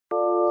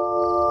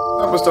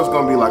type of stuff's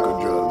gonna be like a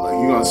drug. Like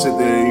you're gonna sit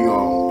there, you're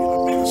gonna be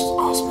like, man, this is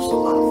awesome, this is a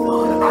lot of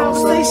fun. And all of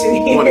a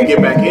sudden, you want to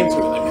get back into it.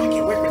 Like, man, I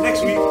can't wait for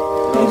next week. You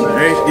know what I'm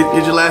saying? Hey,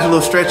 get your last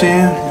little stretch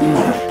in.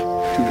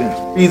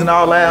 Sneezing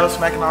all loud,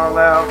 smacking all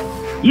loud.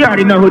 You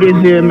already know who this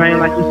is, man.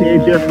 Like you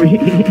said, Jeffrey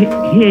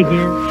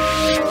Higgins.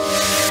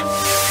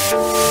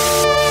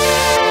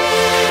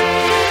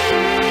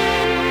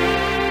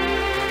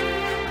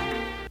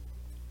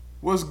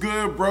 What's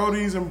good,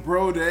 Brodies and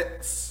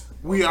Brodettes?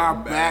 We are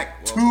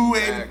back.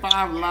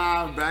 285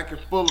 live, back in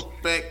full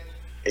effect.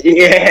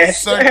 Yeah.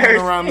 Circling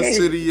around the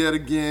city yet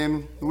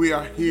again. We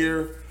are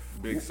here.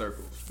 Big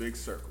circles.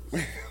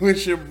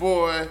 With your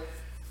boy,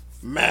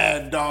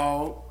 Mad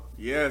Dog.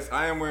 Yes,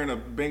 I am wearing a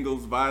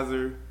Bengals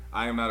visor.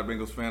 I am not a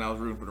Bengals fan. I was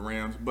rooting for the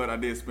Rams, but I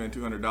did spend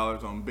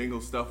 $200 on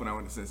Bengals stuff when I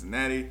went to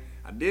Cincinnati.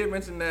 I did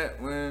mention that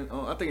when,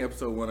 I think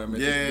episode 1 I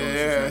mentioned.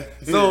 Yeah.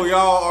 So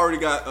y'all already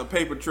got a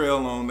paper trail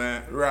on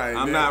that. Right.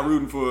 I'm not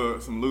rooting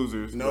for some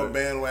losers. No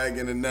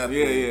bandwagon or nothing.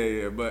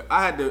 Yeah. But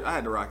I had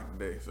to rock it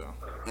today. So.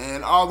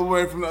 And all the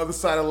way from the other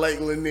side of Lake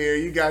Lanier,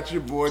 you got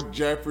your boy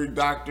Jeffrey,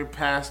 Dr.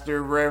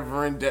 Pastor,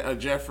 Reverend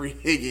Jeffrey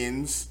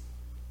Higgins.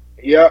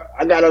 Yep,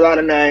 I got a lot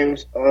of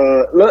names.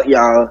 Look,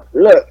 y'all.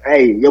 Look,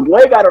 hey, your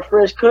boy got a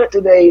fresh cut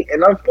today,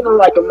 and I'm feeling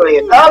like $1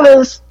 million.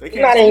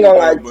 I ain't gonna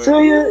lie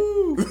to you.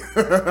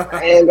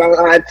 I ain't gonna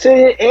lie to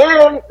you.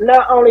 And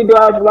not only do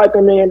I feel like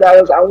 $1 million,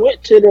 I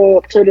went to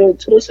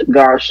the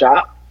cigar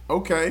shop.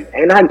 Okay.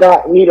 And I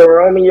got me the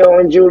Romeo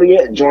and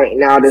Juliet joint.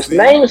 Now, this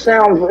name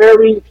sounds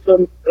very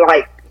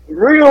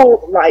real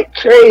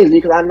crazy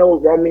because I know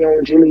what Romeo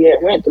and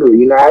Juliet went through.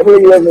 You know, I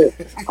really wasn't.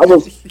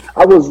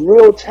 I was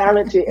real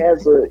talented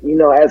as a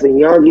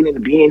youngin'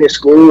 and being in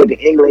school with the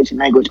English and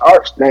language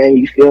arts thing.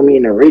 You feel me?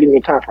 And the reading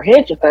and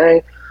comprehension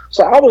thing.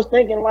 So I was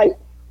thinking, like,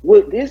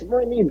 would this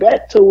bring me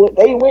back to what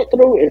they went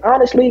through? And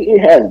honestly, it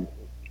hasn't.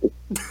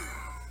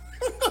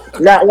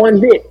 Not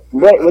one bit.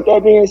 But with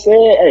that being said,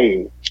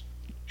 hey,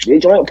 they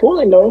joint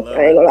pulling though.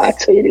 I ain't gonna lie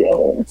to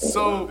you.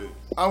 So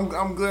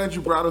I'm glad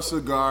you brought us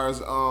cigars.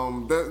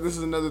 This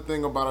is another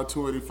thing about our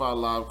 285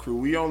 Live crew.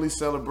 We only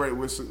celebrate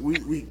with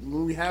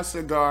when we have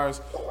cigars.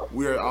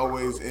 We are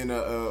always in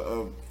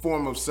a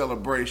form of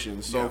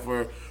celebration. So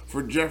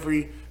for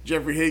Jeffrey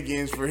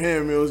Higgins, for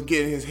him it was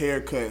getting his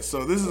hair cut.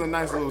 So this is a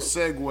nice little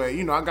segue.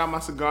 You know, I got my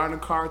cigar in the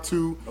car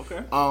too.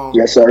 Okay.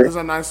 Yes, sir. This is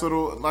a nice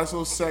little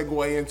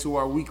segue into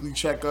our weekly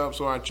checkups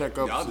or our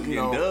checkups. Y'all just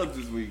getting dubs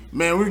this week.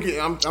 Man,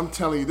 I'm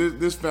telling you,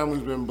 this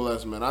family's been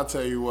blessed, man. I'll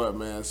tell you what,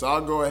 man. So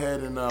I'll go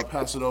ahead and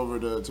pass it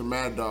over to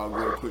Mad Dog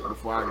real quick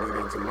before I get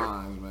into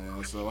mine,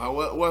 man. So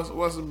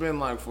what's it been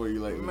like for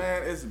you lately?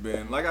 Man, it's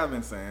been, like I've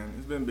been saying,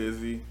 it's been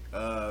busy.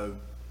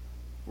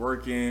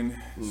 Working,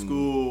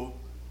 school.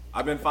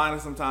 I've been finding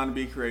some time to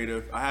be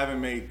creative. I haven't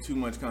made too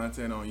much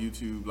content on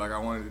YouTube like I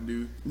wanted to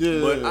do.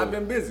 Yeah. But I've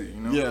been busy,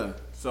 you know? Yeah.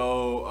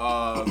 So,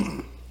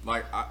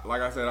 like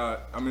I said,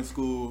 I'm in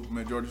school. I'm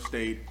at Georgia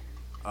State.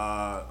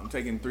 I'm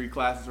taking 3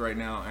 classes right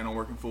now, and I'm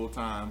working full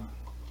time.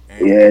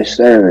 Yes,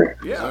 sir.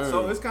 Yeah,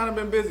 so it's kind of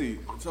been busy.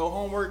 So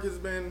homework has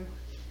been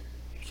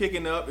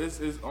kicking up.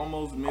 It's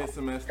almost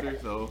mid-semester,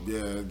 so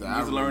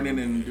just learning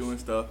and doing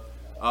stuff.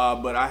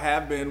 But I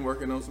have been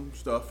working on some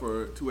stuff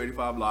for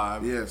 285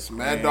 Live. Yes,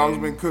 Mad Dog's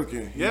been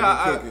cooking.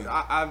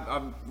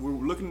 We're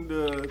looking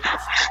to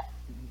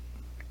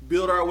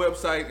build our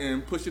website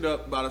and push it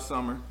up by the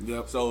summer.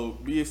 Yep. So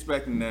be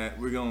expecting that.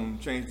 We're going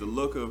to change the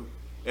look of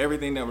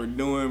everything that we're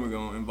doing. We're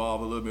going to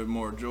involve a little bit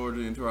more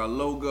Georgia into our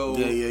logo.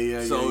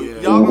 Yeah. So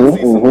y'all going to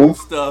see some good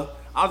stuff.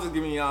 I was just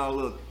giving y'all a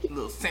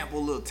little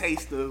sample, little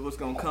taste of what's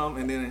going to come.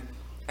 And then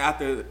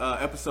after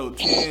episode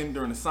 10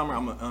 during the summer,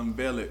 I'm going to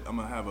unveil it. I'm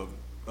going to have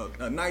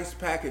a nice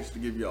package to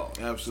give y'all.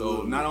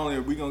 Absolutely. So not only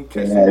are we going to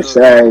catch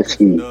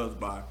some dubs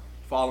by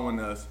following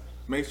us,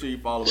 make sure you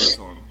follow us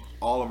on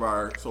all of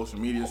our social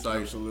media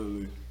sites.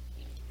 Absolutely.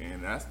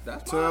 And that's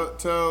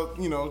tell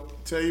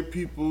your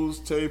peoples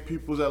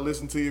that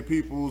listen to your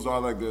peoples,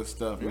 all that good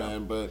stuff,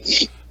 man. But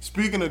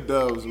speaking of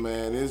dubs,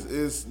 man,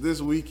 is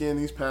this weekend,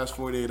 these past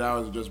 48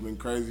 hours have just been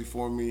crazy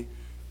for me.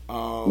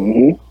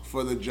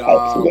 For the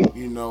job,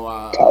 Absolutely. you know,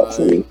 I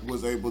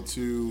was able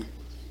to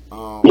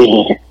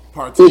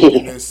partake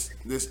in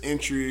this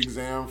entry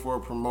exam for a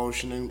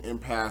promotion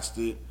and passed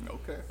it.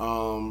 Okay.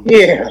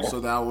 So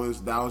that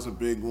was a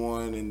big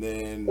one, and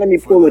then let me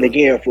pull it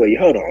again for you.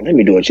 Hold on. Let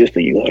me do it just for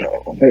you. Hold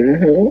on.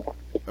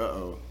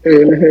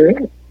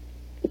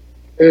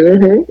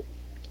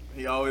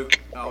 He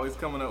always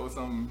coming up with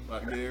something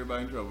like get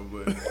everybody in trouble,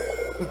 but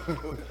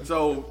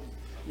so.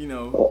 You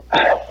know,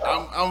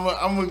 I'm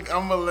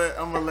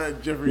gonna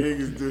let Jeffrey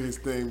Higgins do his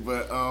thing,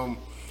 but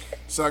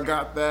so I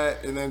got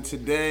that, and then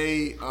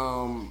today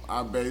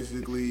I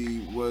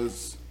basically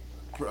was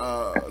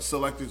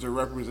selected to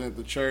represent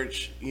the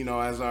church, you know,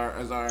 as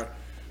our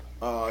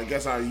I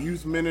guess our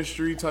youth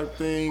ministry type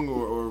thing,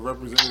 or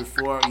representative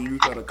for our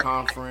youth at a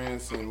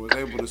conference, and was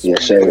able to speak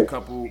at a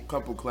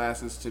couple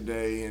classes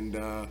today, and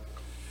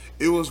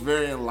it was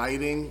very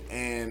enlightening,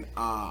 and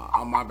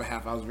on my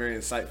behalf, I was very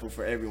insightful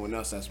for everyone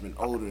else that's been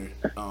older,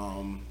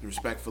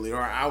 respectfully,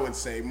 or I would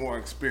say more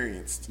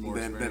experienced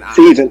than I.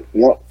 Season,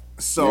 yep.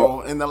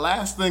 So, and the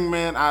last thing,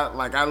 man, I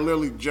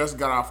literally just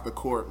got off the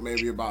court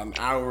maybe about an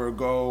hour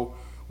ago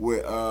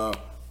with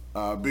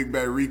Big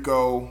Bad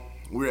Rico.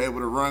 We were able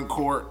to run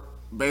court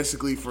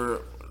basically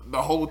for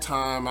the whole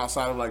time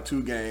outside of like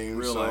 2 games.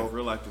 Real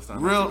life this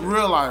time.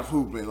 Real life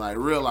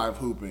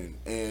hooping,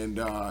 and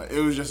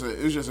it was just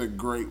a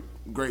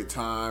great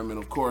time. And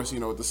of course,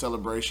 with the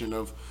celebration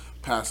of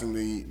passing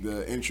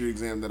the entry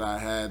exam that I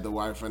had, the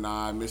wife and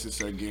I, Mrs.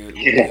 Sir Garrett,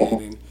 we did,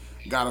 and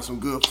got us some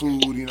good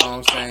food. You know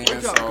what I'm saying?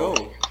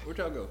 Where'd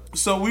y'all go?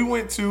 So we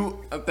went to.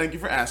 Thank you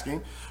for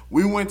asking.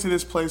 We went to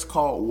this place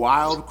called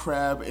Wild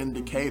Crab in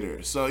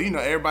Decatur. So,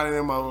 everybody in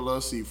their mother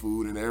loves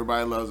seafood, and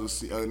everybody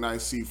loves a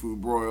nice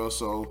seafood broil.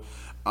 So,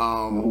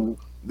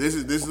 this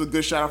is a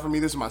good shout out for me.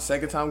 This is my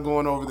second time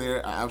going over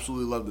there. I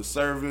absolutely love the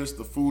service.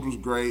 The food was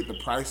great. The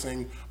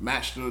pricing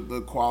matched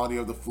the quality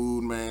of the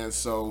food, man.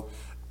 So,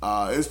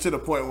 it's to the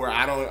point where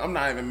I'm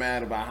not even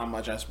mad about how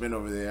much I spent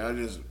over there. I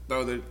just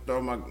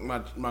throw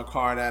my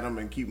card at them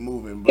and keep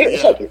moving. But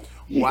take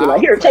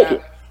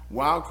it.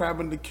 Wild Crab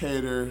in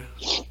Decatur,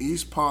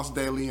 East Ponce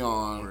de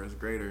Leon. Where it's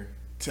greater.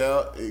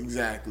 Tell them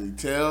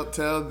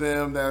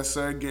that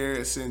Sir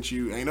Garrett sent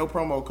you. Ain't no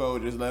promo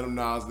code. Just let them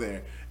know I was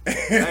there.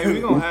 Hey,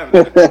 we gonna have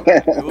it.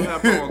 We'll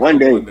have promo code one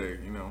day.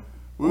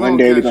 One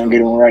day we're gonna get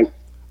them right.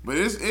 But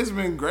it's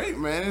been great,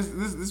 man.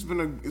 It's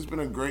been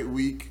a great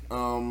week.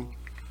 God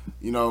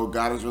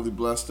has really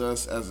blessed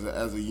us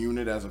as a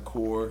unit, as a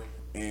core.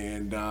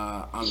 And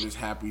I'm just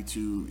happy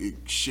to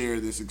share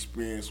this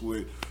experience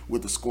with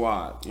the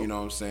squad. You know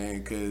what I'm saying?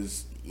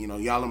 Because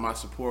y'all are my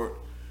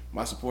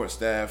support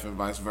staff and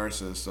vice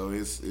versa. So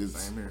it's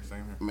same here.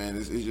 Man,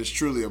 it's just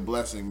truly a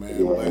blessing,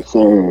 man. Yeah,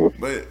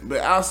 but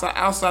outside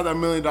that $1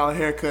 million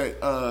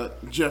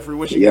haircut, Jeffrey,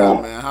 what you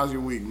got, man? How's your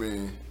week,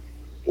 man?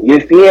 You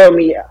feel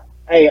me?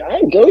 Hey,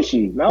 I'm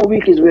Gucci. My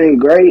week has been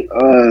great.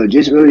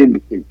 Just really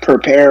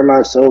preparing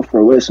myself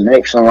for what's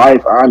next in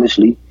life.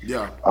 Honestly,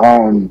 yeah.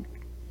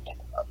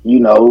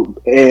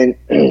 And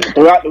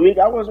throughout the week,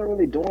 I wasn't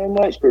really doing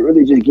much, but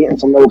really just getting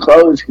some more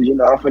clothes because,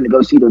 I'm finna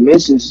go see the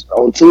missus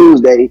on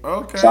Tuesday.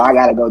 Okay. So I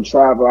got to go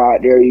travel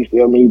out there, you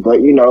feel me? But,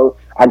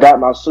 I got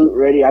my suit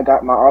ready. I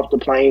got my off the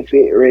plane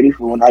fit ready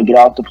for when I get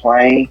off the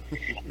plane.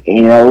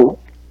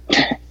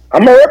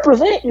 I'm going to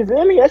represent, you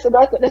feel me? That's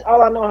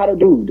all I know how to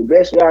do, the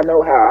best way I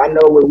know how. I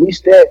know when we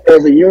step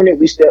as a unit,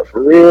 we step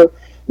for real.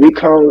 We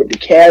come with the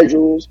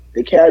casuals.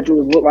 The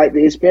casuals look like the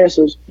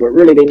expensives, but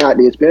really they not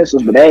the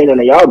expensives, but they ain't none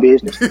of y'all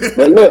business.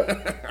 But look.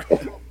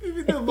 You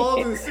be doing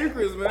balls and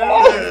secrets, man.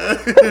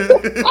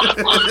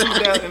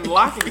 And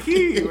lock and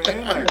key,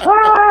 man.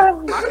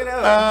 Lock it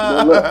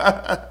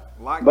up.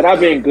 But I've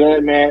been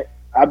good, man.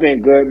 I've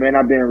been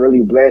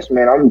really blessed,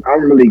 man.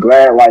 I'm really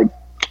glad,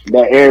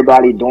 that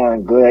everybody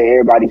doing good.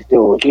 Everybody's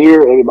still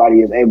here.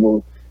 Everybody is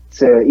able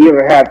to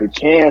even have the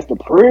chance, the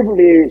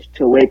privilege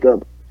to wake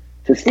up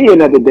to see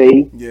another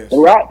day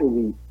throughout the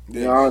week.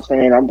 Yes. You know what I'm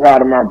saying? I'm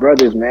proud of my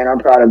brothers, man. I'm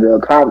proud of the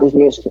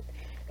accomplishments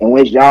in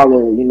which y'all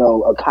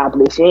are,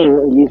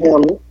 accomplishing. You feel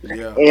me?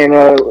 Yeah. And,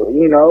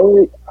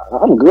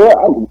 I'm good.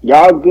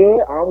 Y'all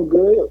good. I'm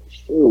good.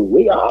 Shoot,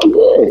 we all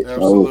good.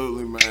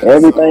 Absolutely, man.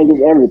 Everything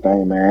is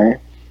everything, man.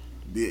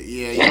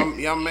 Yeah,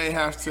 y'all may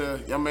have to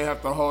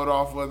hold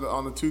off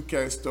on the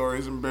 2K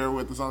stories and bear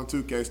with us on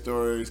the 2K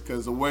stories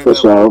because the way we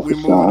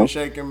moving and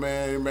shaking,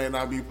 man, it may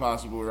not be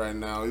possible right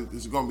now.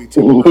 It's gonna be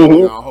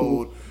temporarily on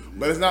hold,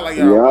 but it's not like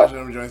y'all are watching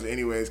them joints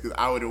anyways because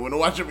I wouldn't want to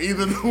watch them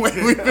either the way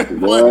we've been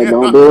playing.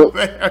 Don't do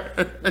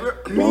it.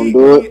 Don't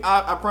do it.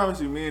 I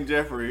promise you, me and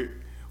Jeffrey,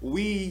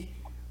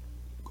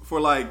 for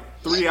like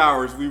 3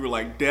 hours, we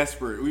were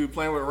desperate. We were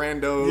playing with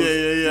randos.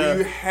 Yeah.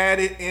 We had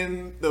it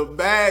in the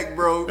bag,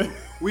 bro.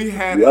 We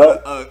had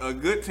a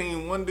good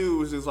team. One dude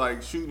was just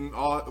shooting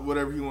all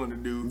whatever he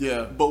wanted to do.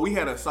 Yeah. But we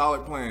had a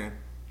solid plan,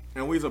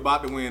 and we was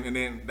about to win. And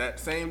then that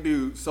same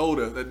dude sold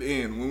us at the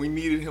end when we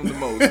needed him the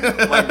most,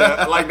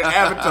 like the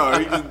Avatar.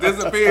 He just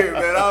disappeared,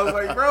 man. I was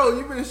like, bro,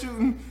 you've been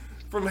shooting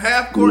from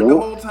half court the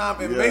whole time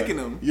and making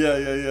them.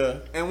 Yeah.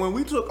 And when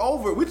we took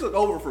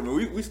over from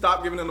him. We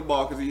stopped giving him the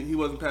ball because he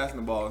wasn't passing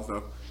the ball and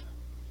stuff.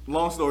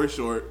 Long story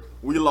short,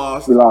 we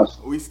lost.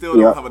 We still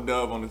don't have a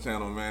dub on the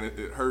channel, man.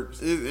 It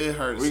hurts. It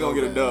hurts. We're going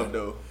to get a dub,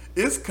 though.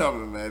 It's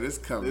coming, man. It's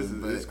coming.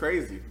 It's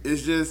crazy.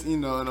 It's just,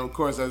 and of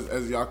course,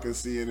 as y'all can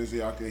see and as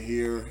y'all can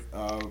hear,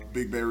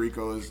 Big Bad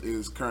Rico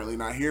is currently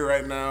not here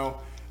right now.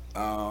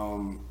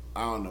 I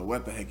don't know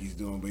what the heck he's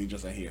doing, but he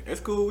just ain't here.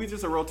 It's cool. We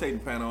just a rotating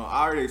panel.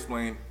 I already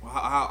explained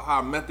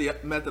how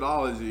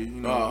methodology,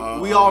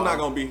 we all not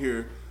going to be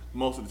here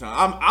most of the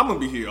time. I'm gonna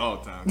be here all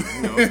the time.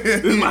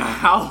 This is my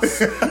house.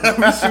 We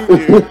shoot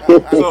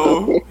here.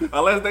 So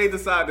unless they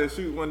decide to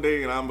shoot one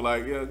day, and I'm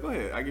like, yeah, go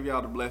ahead. I give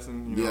y'all the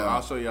blessing.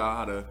 I'll show y'all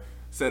how to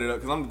set it up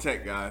because I'm the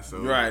tech guy. So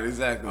right,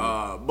 exactly.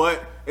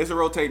 But it's a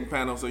rotating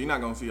panel, so you're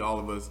not gonna see all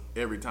of us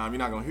every time. You're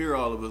not gonna hear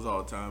all of us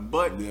all the time.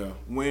 But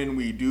when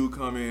we do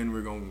come in,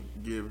 we're gonna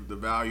give the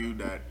value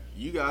that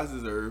you guys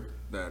deserve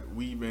that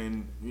we've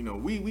been,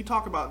 we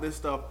talk about this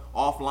stuff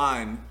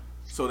offline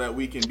so that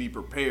we can be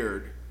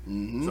prepared.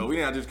 Mm-hmm. So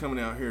we're not just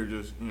coming out here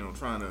just,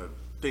 trying to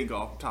think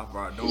off the top of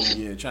our dome.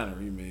 Yeah, trying to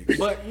remix.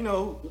 But,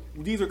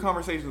 these are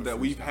conversations that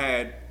we've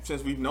had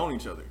since we've known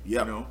each other.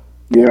 Yep.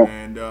 Yeah.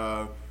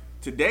 And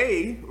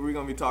today we're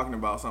going to be talking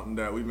about something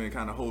that we've been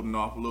kind of holding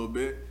off a little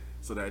bit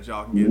so that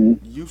y'all can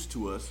get used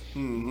to us.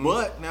 Mm-hmm.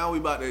 But now we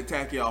about to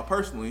attack y'all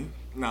personally.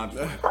 But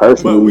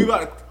we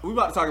about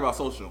to talk about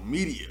social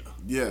media.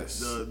 Yes.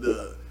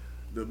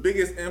 The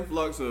biggest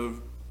influx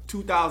of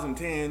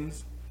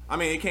 2010s. I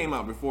mean, it came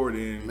out before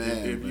then.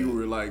 If you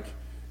were like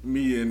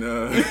me and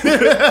if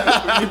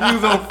you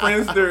was on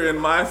Friendster and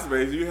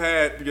MySpace, you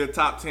had your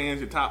top 10s,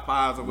 your top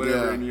 5s or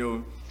whatever, and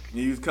you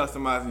was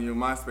customizing your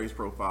MySpace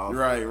profile.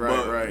 Right.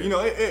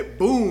 It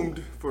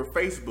boomed for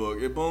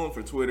Facebook. It boomed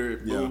for Twitter.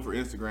 It boomed for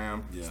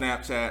Instagram,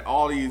 Snapchat,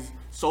 all these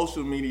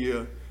social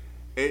media.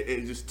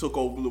 It just took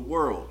over the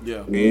world.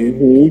 Yeah.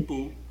 And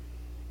people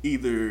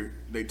either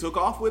they took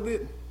off with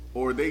it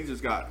or they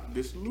just got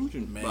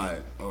disillusioned by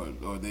it.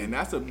 And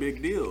that's a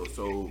big deal.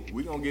 So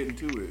we're going to get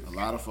into it. A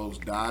lot of folks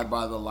died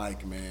by the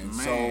like, man.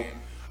 So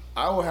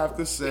I would have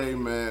to say,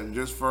 man,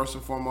 just first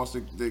and foremost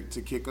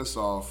to kick us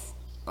off,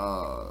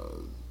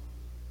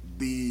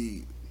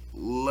 the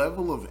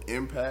level of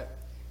impact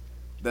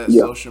that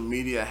social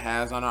media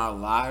has on our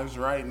lives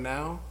right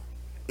now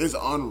is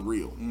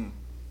unreal.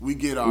 We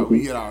get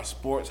our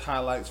sports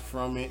highlights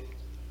from it.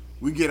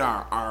 We get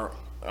our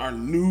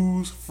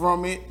news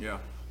from it. Yeah.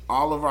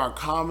 All of our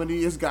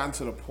comedy has gotten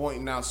to the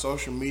point now.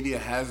 Social media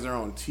has their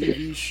own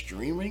TV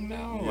streaming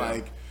now. Yeah.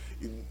 Like,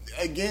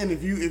 again,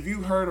 if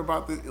you heard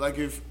about this, like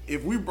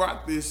if we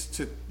brought this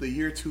to the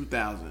year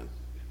 2000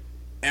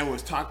 and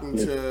was talking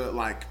to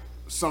like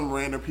some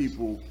random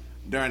people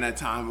during that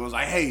time, it was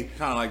like, hey,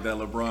 kind of like that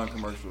LeBron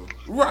commercial,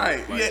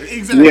 right? Like,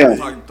 exactly. Yeah.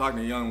 Talking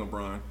to young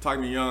LeBron,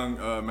 talking to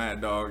young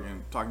Mad Dog,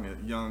 and talking to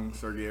young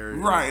Sergey Ariel,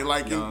 right?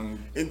 Like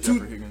in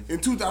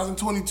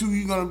 2022,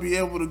 you're gonna be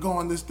able to go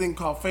on this thing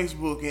called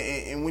Facebook,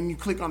 and when you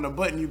click on the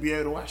button, you'll be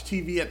able to watch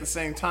TV at the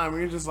same time.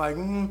 And you're just like,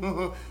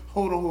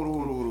 hold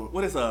on.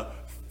 What is a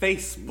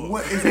Facebook?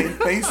 What is a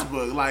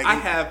Facebook? Like, I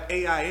have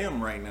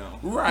AIM right now.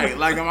 Right.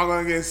 Like, am I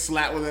going to get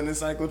slapped with an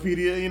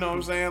encyclopedia? You know what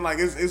I'm saying? Like,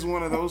 it's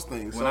one of those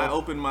things. When I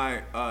open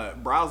my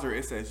browser,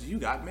 it says, you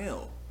got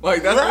mail.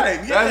 Like,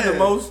 that's the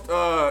most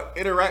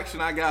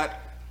interaction I got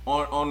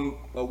on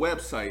a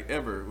website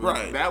ever.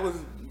 Right. That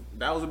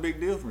was a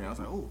big deal for me. I was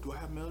like, oh, do I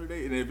have mail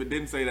today? And if it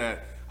didn't say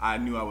that, I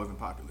knew I wasn't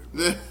popular.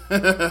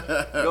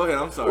 Go ahead.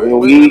 I'm sorry.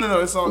 No,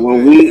 it's all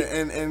good.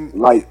 And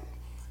like,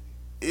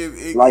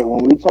 like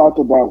when we talk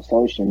about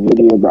social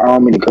media, but I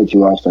don't mean to cut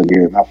you off, so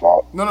Gary, my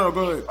fault. No,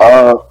 go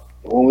ahead.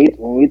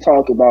 When we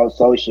talk about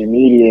social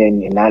media,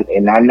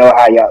 and I know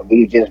how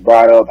we just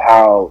brought up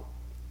how,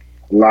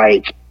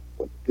 like,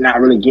 not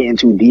really getting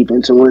too deep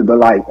into it, but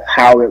like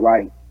how it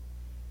like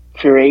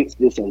creates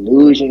this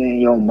illusion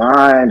in your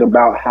mind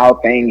about how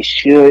things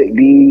should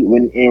be,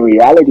 when in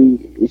reality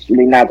it's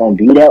really not going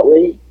to be that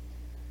way.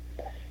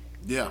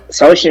 Yeah.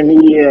 Social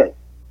media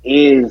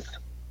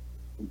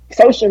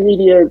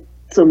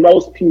to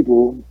most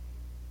people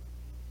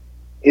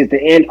is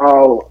the end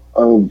all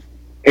of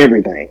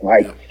everything.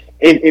 Like,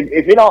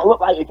 if it don't look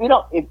like,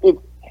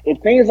 if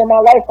things in my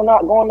life are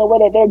not going the way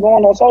that they're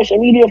going on social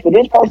media for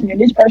this person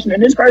and this person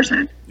and this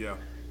person,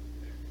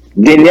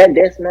 then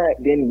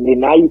then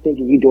now you're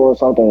thinking you're doing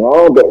something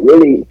wrong. But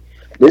really,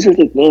 this is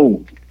the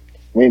thing: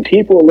 when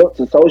people look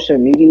to social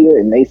media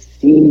and they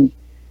see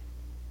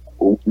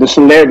the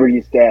celebrity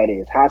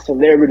status, how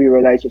celebrity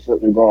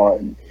relationships are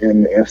going,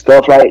 and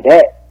stuff like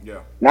that.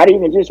 Yeah. Not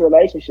even just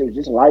relationships,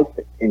 just life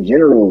in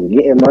general.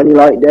 Getting money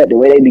like that, the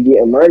way they be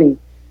getting money.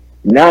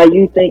 Now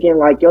you thinking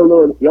like your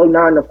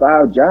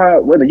 9-to-5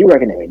 job, whether you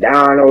working at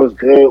McDonald's,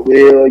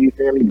 Goodwill, you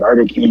feel me,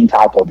 Burger King,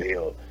 Taco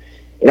Bell.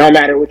 It don't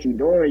matter what you're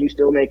doing, you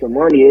still making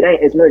money. It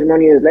ain't as much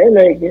money as they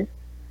making,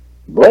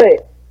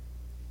 but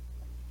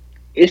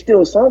it's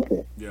still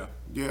something. Yeah.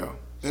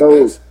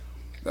 So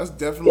that's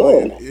definitely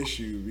an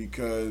issue,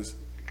 because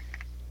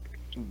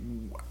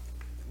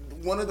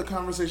one of the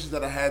conversations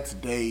that I had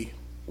today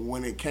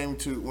when it came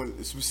to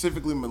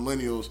specifically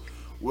millennials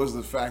was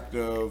the fact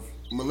of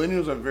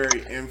millennials are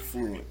very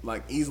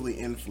easily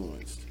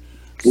influenced.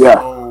 Yeah.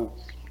 So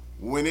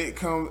when it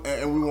comes,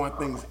 and we want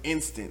things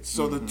instant.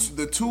 So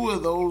the two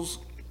of those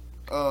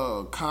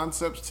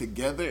concepts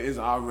together is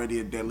already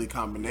a deadly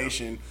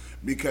combination,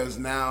 because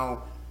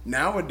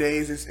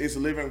nowadays it's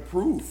living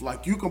proof.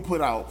 Like, you can put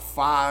out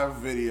 5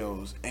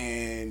 videos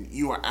and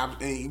you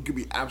could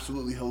be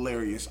absolutely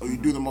hilarious, or you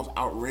do the most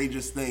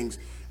outrageous things.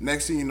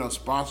 Next thing you know,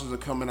 sponsors are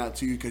coming out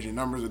to you because your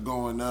numbers are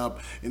going up.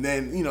 And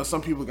then,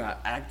 some people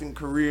got acting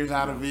careers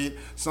out of it.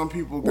 Some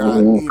people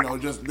got,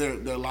 just their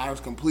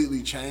lives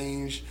completely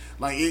changed.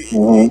 Like,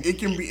 it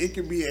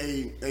can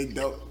be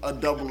a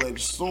double-edged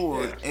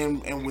sword. Yeah.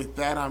 And with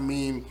that, I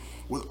mean,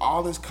 with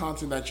all this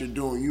content that you're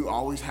doing, you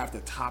always have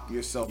to top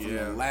yourself from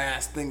the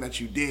last thing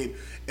that you did.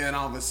 And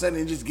all of a sudden,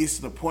 it just gets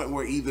to the point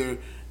where either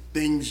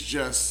things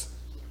just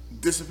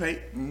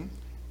dissipate,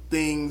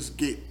 things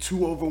get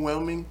too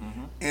overwhelming.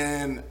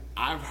 And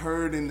I've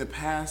heard in the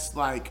past,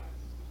 like,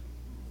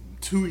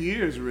 2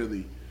 years,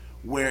 really,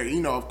 where,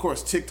 you know, of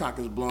course, TikTok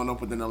has blown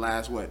up within the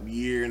last,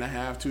 year and a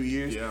half, 2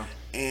 years? Yeah.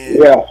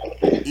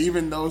 And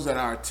even those that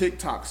are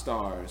TikTok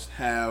stars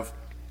have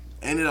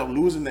ended up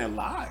losing their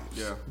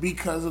lives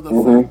because of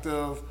the fact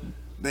of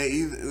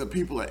the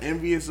people are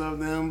envious of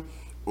them,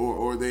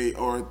 or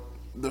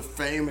the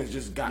fame has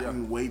just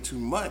gotten way too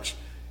much.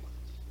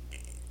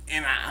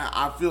 And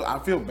I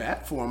feel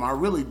bad for them. I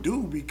really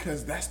do,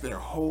 because that's their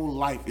whole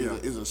life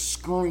is a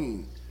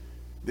screen.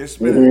 They're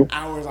spending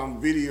hours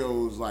on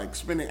videos, like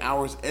spending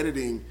hours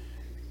editing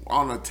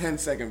on a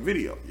 10-second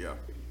video. Yeah.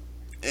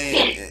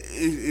 And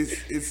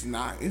it's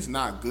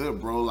not good,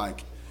 bro.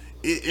 Like,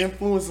 it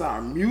influences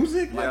our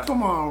music. Like,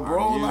 come on,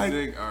 bro. Our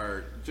music, like,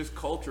 our just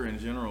culture in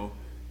general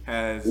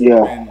has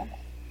been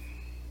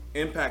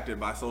impacted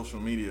by social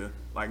media.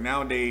 Like,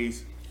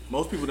 nowadays,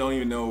 most people don't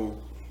even know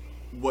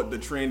what the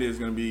trend is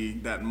going to be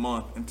that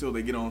month until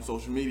they get on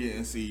social media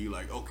and see,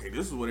 like, okay,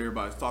 this is what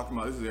everybody's talking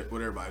about. This is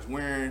what everybody's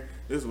wearing.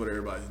 This is what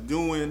everybody's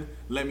doing.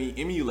 Let me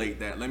emulate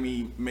that. Let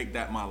me make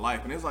that my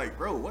life. And it's like,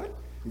 bro, what?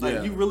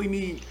 Like, you really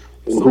need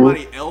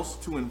somebody else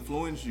to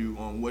influence you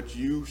on what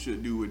you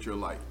should do with your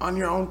life. On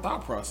your own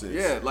thought process.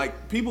 Yeah,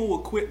 like, people will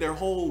quit their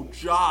whole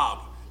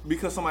job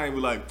because somebody will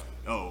be like,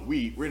 oh,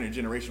 we're in a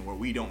generation where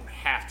we don't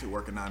have to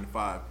work a 9 to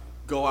 5.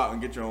 Go out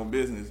and get your own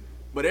business.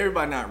 But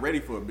everybody not ready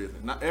for a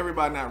business. Not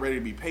everybody not ready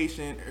to be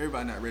patient.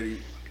 Everybody not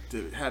ready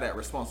to have that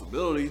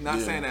responsibility.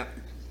 Not saying that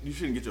you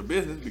shouldn't get your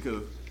business,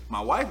 because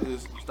my wife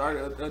just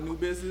started a new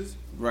business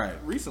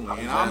recently,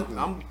 and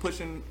I'm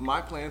pushing my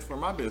plans for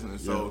my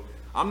business. So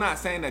I'm not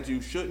saying that you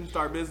shouldn't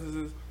start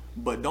businesses,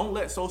 but don't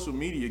let social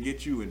media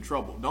get you in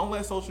trouble. Don't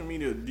let social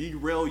media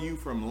derail you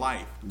from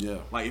life. Yeah.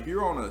 Like, if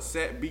you're on a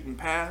set beaten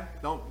path,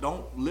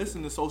 don't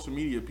listen to social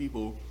media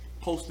people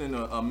posting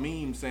a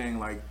meme saying,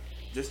 like,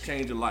 just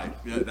change your life.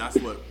 Yeah, that's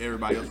what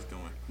everybody else is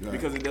doing,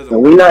 because it doesn't.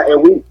 And we not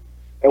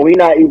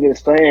even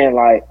saying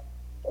like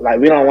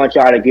we don't want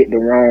y'all to get the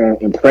wrong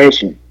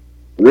impression.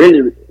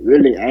 Really,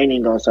 I ain't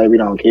even gonna say we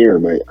don't care,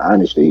 but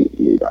honestly,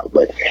 you know.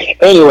 But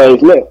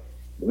anyways, look,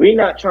 we're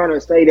not trying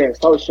to say that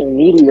social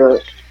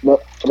media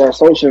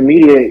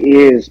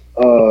is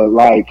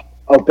like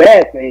a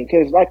bad thing,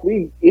 because like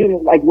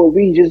what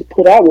we just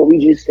put out, what we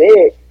just said,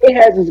 it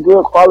has its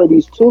good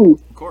qualities too.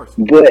 Of course,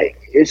 but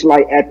it's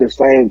like at the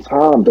same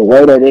time, the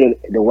way that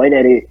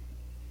it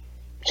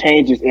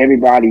changes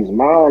everybody's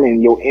mind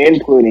and your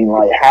inputting,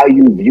 like how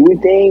you view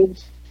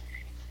things,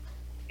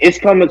 it's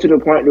coming to the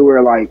point to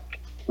where like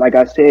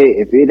I said,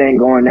 if it ain't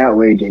going that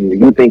way, then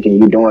you thinking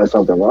you're doing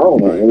something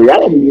wrong. In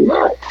reality, you're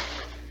not.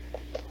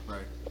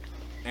 Right.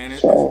 And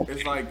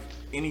it's like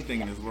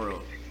anything in this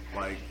world.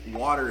 Like,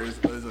 water is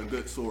a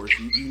good source.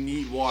 You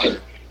need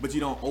water, but you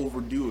don't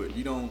overdo it.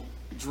 You don't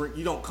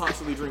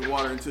constantly drink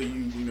water until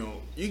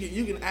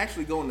you can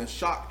actually go into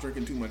shock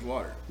drinking too much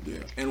water. Yeah.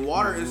 And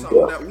water is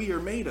something that we are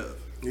made of.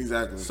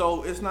 Exactly.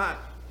 So it's not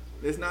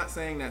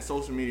saying that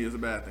social media is a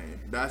bad thing.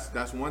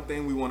 That's one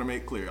thing we want to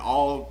make clear.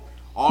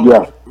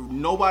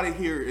 Nobody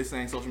here is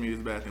saying social media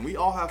is a bad thing. We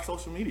all have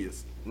social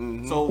medias.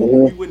 So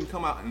we wouldn't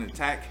come out and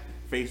attack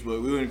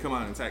Facebook. We wouldn't come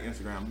out and attack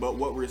Instagram. But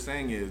what we're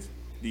saying is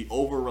the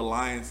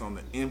over-reliance on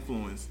the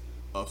influence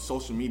of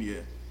social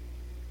media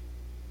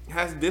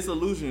has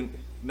disillusioned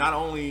not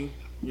only,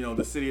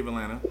 the city of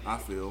Atlanta, I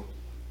feel,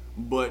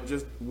 but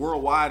just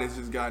worldwide. It's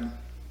just gotten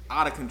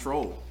out of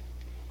control.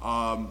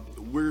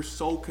 We're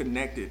so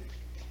connected,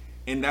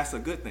 and that's a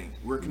good thing.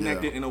 We're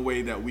connected in a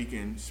way that we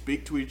can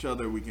speak to each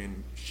other, we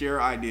can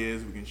share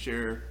ideas, we can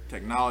share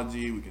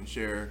technology, we can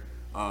share,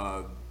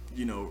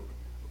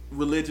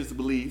 religious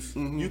beliefs.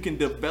 You can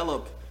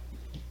develop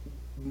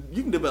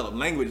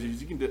languages,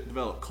 you can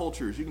develop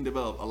cultures, you can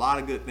develop a lot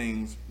of good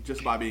things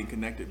just by being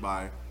connected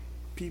by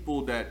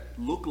people that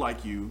look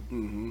like you,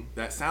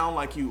 that sound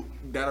like you,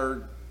 that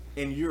are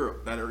in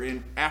Europe, that are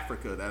in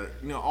Africa,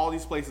 that are, all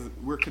these places.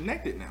 We're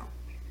connected now,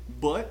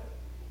 but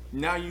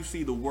now you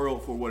see the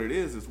world for what it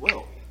is as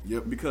well.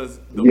 Yep. Because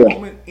the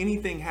moment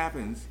anything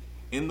happens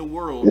in the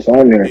world,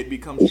 it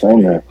becomes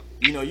true.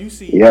 You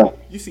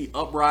see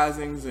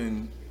uprisings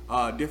in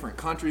different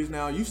countries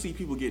now. You see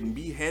people getting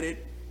beheaded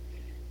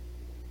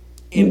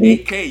in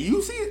 8K.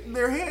 You see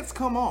their heads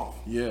come off.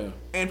 Yeah.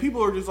 And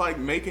people are just like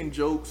making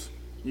jokes,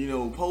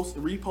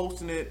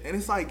 reposting it, and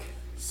it's like,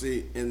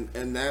 see, and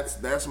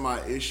that's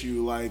my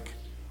issue. Like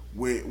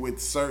with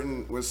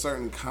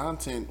certain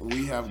content,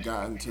 we have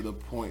gotten to the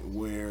point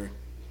where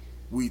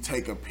we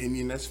take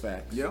opinion as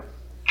facts. Yep.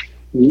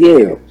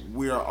 Yeah.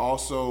 We are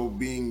also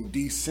being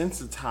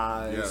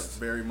desensitized. Yeah,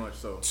 very much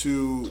so.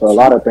 To a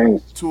lot of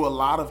things. To a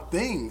lot of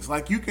things.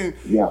 Like you can,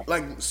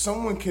 like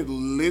someone could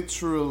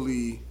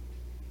literally,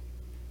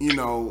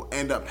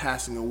 end up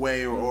passing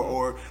away,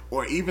 or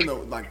even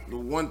though, like, the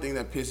one thing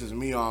that pisses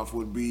me off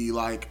would be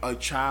like a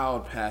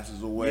child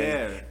passes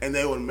away, and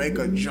they would make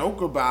a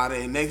joke about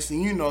it, and next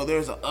thing you know,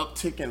 there's an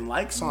uptick in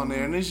likes on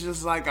there, and it's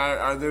just like,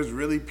 are there's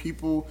really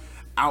people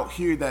out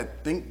here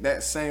that think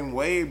that same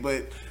way?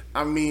 But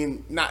I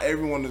mean, not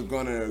everyone is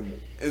gonna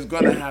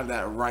have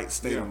that right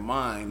state of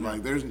mind.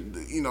 Like there's,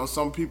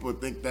 some people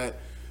think that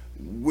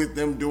with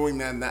them doing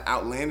that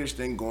outlandish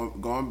thing,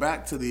 going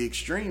back to the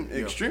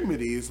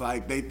extremities,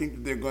 like they think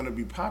that they're going to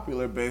be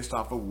popular based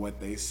off of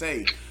what they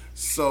say.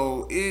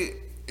 So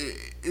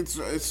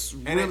it's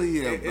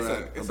really a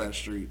bad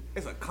street.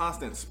 It's a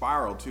constant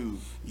spiral too.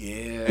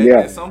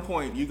 Yeah. At some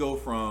point, you go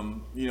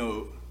from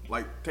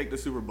like take the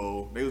Super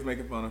Bowl. They was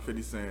making fun of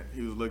 50 Cent.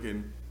 He was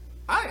looking.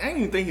 I didn't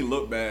even think he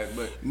looked bad,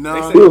 but no,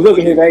 they said he was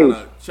looking his age, kind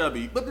of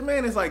chubby. But the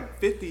man is like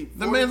 50. 40.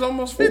 The man's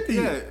almost 50.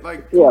 Yeah,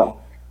 like come on.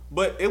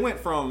 But it went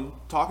from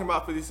talking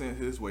about 50 Cent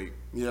his weight,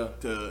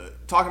 to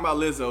talking about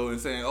Lizzo and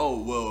saying,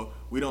 "Oh, well,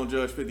 we don't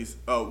judge 50.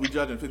 We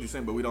judging 50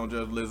 Cent, but we don't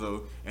judge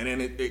Lizzo." And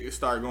then it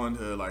started going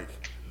to like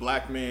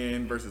black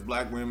men versus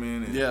black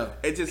women, and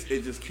it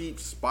just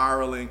keeps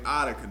spiraling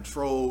out of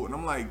control. And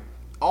I'm like,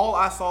 all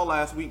I saw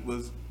last week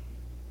was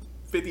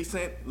 50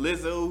 Cent,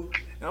 Lizzo,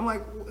 and I'm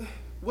like,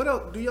 what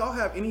else? Do y'all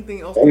have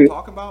anything else to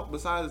talk about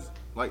besides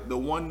like the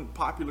one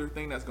popular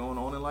thing that's going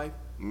on in life?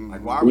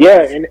 Like why?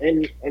 And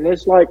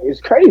it's like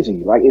it's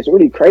crazy. Like it's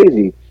really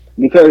crazy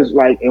because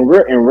like and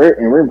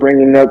we're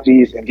bringing up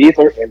these are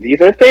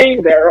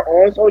things that are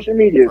on social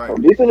media. Right.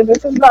 So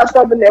this is not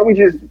something that we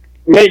just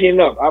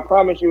making up. I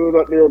promise you, it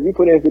was up there. If you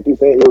put in 50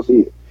 Cent, you'll see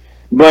it.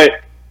 But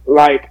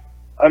like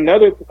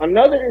another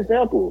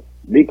example,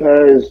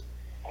 because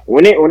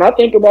when I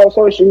think about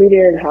social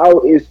media and how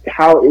it's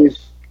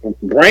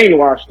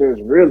brainwashed us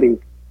really.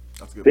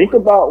 Think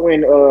about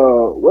when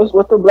what's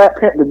the Black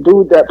Panther, the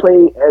dude that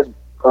played as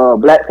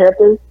Black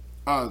Panther?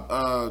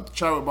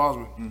 Chadwick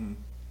Boseman. Mm-hmm.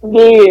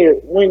 Yeah,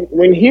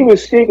 when he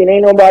was sick and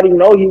ain't nobody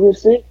know he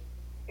was sick,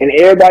 and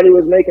everybody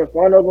was making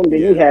fun of him. Then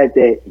you had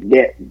that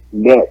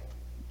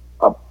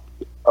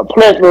a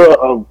plethora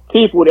of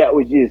people that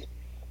was just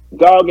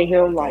dogging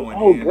him like,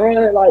 oh,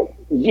 bro, like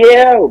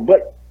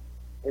but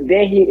and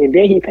then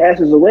he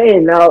passes away,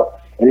 and now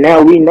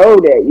we know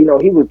that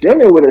he was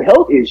dealing with a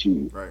health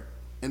issue. Right.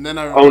 And then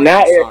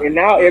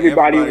now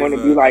everybody want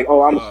to be like,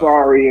 oh, I'm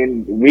sorry,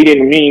 and we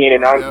didn't mean it,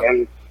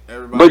 and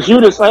but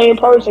you the same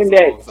person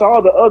that saw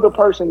the other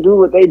person do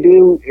what they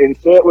do and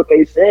said what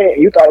they said,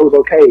 and you thought it was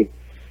okay.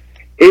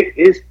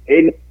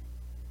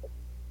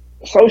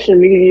 Social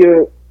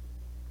media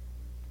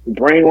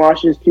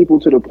brainwashes people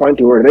to the point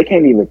to where they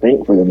can't even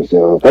think for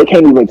themselves. They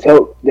can't even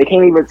tell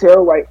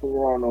right from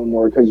wrong no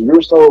more because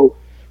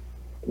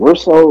we're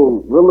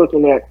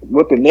looking at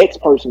what the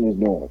next person is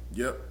doing.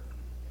 Yep.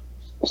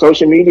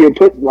 Social media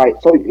because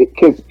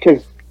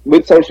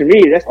with social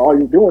media, that's all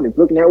you're doing is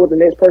looking at what the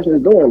next person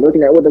is doing,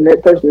 looking at what the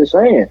next person is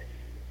saying.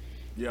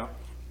 Yeah.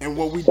 And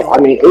what we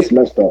it's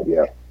messed up,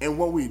 yeah. And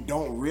what we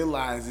don't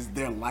realize is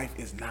their life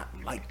is not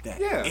like that.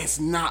 Yeah. It's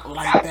not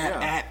like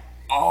that at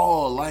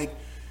all. Like,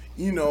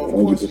 of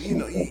course,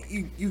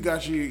 you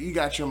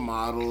got your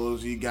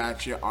models, you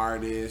got your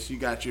artists, you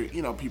got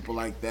your people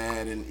like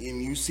that, and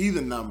you see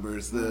the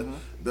numbers, the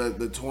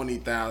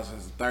 20,000s,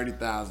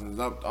 30,000s,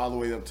 up all the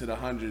way up to the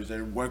hundreds.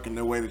 They're working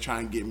their way to try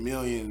and get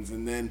millions,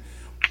 and then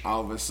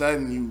all of a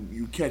sudden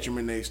you catch them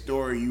in their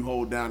story. You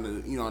hold down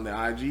on the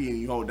IG and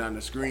you hold down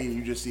the screen,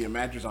 you just see a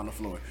mattress on the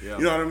floor. Yeah.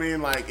 You know what I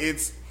mean? Like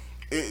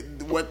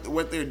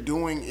what they're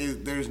doing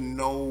is there's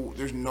no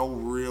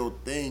real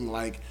thing.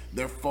 Like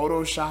they're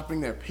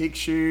photoshopping their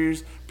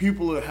pictures.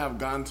 People have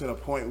gotten to the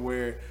point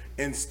where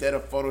instead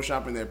of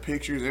photoshopping their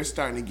pictures, they're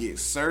starting to get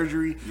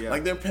surgery. Yeah.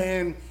 Like they're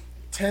paying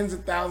tens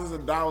of thousands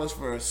of dollars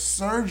for a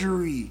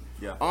surgery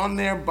on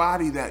their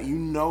body that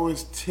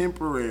is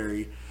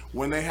temporary,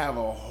 when they have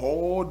a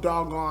whole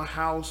doggone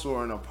house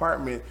or an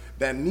apartment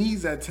that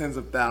needs that tens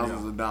of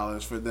thousands of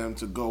dollars for them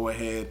to go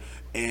ahead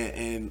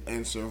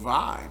and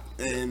survive.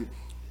 And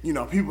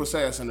people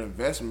say it's an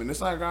investment.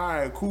 It's like, all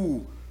right,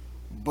 cool,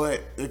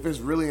 but if it's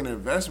really an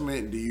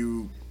investment, do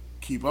you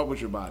keep up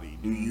with your body?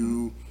 Do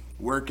you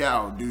work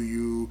out? Do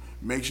you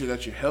make sure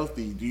that you're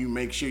healthy? Do you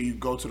make sure you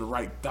go to the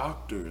right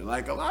doctor?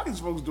 Like a lot of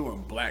these folks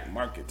doing black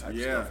market type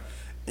stuff.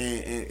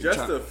 And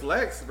just to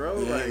flex, bro.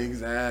 Yeah, like,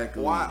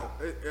 exactly. Why?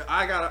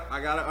 I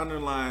gotta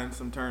underline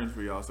some terms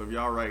for y'all. So if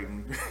y'all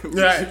writing,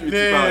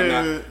 probably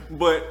not.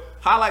 But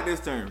highlight this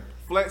term: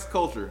 flex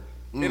culture.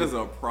 It is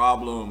a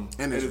problem,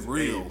 and it's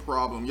real. A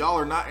problem. Y'all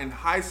are not in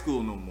high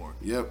school no more.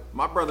 Yep.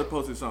 My brother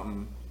posted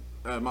something.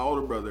 My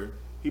older brother,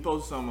 he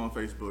posted something on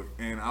Facebook,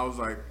 and I was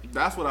like,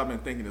 "That's what I've been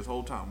thinking this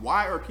whole time.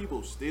 Why are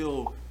people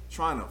still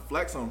trying to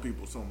flex on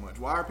people so much?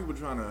 Why are people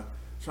trying to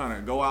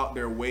go out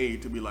their way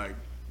to be like?"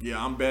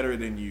 Yeah, I'm better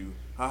than you.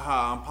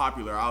 Haha, I'm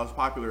popular. I was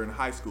popular in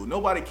high school.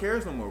 Nobody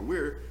cares no more.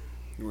 We're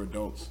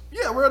adults.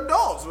 Yeah, we're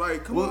adults.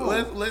 Like, come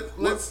on.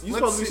 Let's you're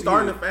supposed to be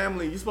starting a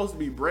family. You're supposed to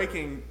be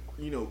breaking,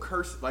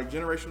 like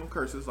generational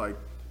curses, like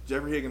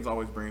Jeffrey Higgins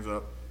always brings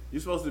up.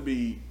 You're supposed to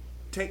be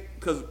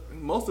because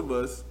most of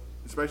us,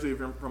 especially if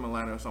you're from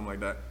Atlanta or something like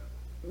that,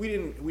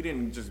 we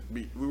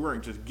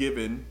weren't just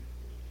given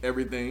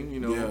everything.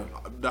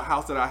 The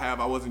house that I have,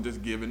 I wasn't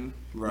just given.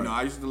 Right.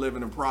 I used to live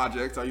in the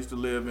projects. I used to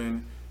live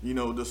in You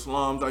know, the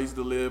slums I used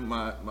to live,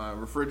 my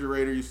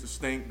refrigerator used to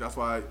stink. That's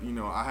why, you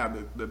know, I have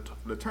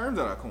the terms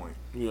that I coined.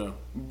 Yeah.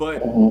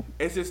 But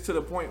it's just to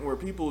the point where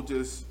people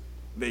just,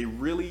 they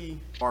really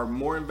are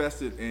more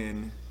invested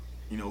in,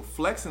 you know,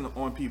 flexing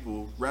on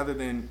people rather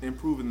than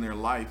improving their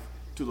life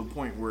to the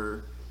point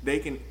where they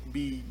can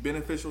be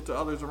beneficial to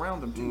others around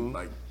them too.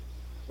 Like,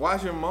 why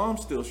is your mom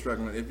still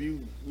struggling if you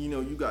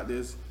got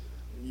this,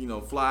 you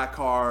know, fly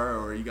car,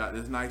 or you got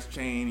this nice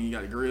chain and you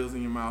got grills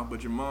in your mouth,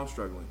 but your mom's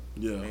struggling.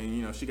 Yeah. And,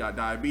 you know, she got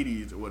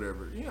diabetes or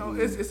whatever. You know,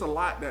 it's a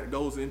lot that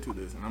goes into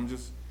this. And I'm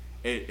just,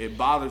 it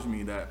bothers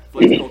me that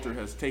flex culture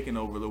has taken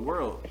over the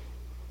world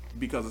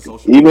because of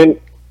social media.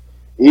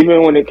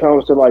 Even when it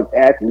comes to, like,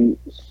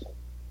 athletes,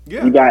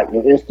 you got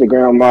your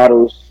Instagram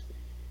models,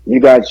 you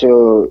got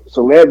your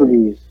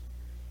celebrities.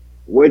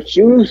 What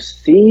you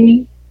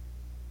see,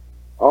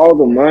 all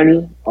the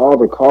money, all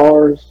the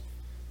cars,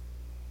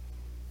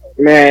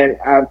 man,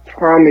 I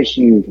promise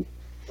you,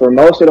 for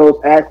most of those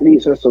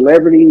athletes and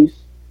celebrities,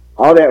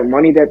 all that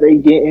money that they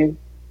getting,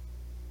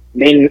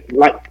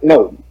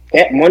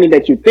 that money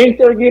that you think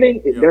they're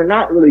getting, they're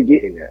not really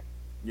getting that.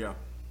 Yeah.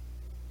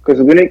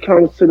 Because when it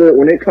comes to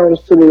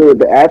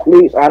the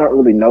athletes, I don't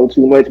really know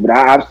too much, but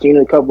I've seen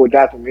a couple of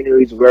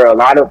documentaries where a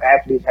lot of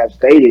athletes have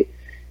stated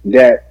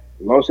that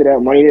most of that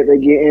money that they're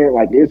getting,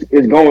 like,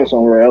 it's going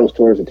somewhere else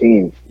towards the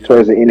team,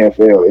 towards the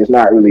NFL. It's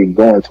not really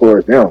going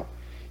towards them.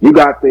 You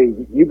got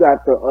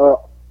the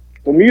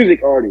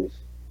music artists.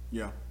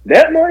 Yeah.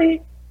 That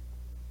money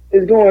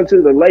is going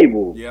to the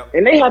label. Yep.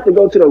 And they have to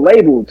go to the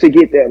label to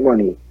get that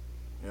money.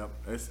 Yep.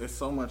 It's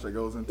so much that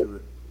goes into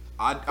it.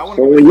 I want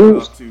to give a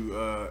shout out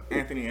to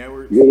Anthony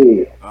Edwards.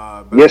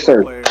 Yeah. Yes,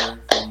 sir. Player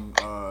from,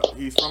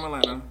 he's from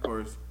Atlanta, of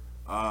course.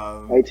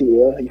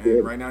 ATL.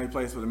 And right now he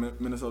plays for the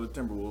Minnesota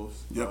Timberwolves.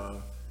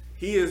 Yep.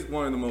 He is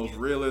one of the most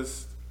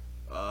realist,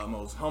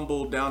 most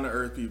humble,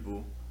 down-to-earth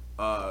people.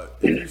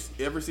 If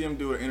you ever see him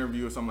do an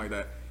interview or something like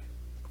that,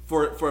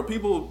 for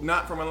people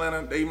not from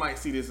Atlanta, they might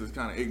see this as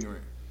kind of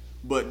ignorant.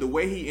 But the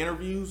way he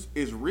interviews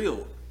is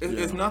real.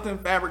 It's nothing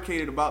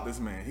fabricated about this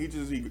man. He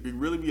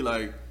really be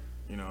like,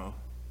 you know,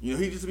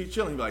 he just be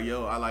chilling. He be like,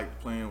 yo, I like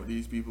playing with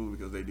these people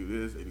because they do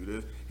this, they do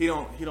this. He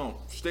don't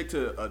stick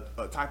to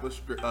a type of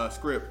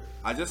script.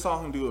 I just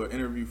saw him do an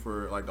interview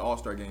for, like, the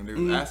All-Star game. They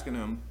was asking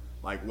him,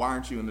 like, why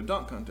aren't you in the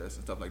dunk contest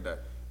and stuff like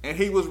that? And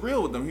he was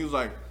real with them. He was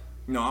like,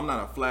 no, I'm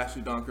not a flashy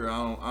dunker. I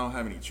don't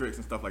have any tricks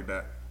and stuff like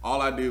that.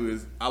 All I do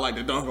is I like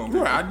to dunk on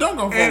people. Right, I dunk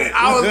on people. And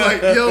I was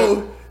like,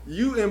 yo,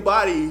 you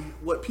embody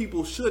what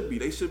people should be.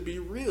 They should be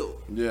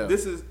real. Yeah.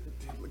 This is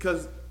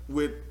because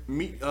with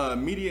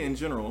media in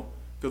general,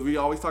 because we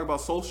always talk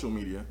about social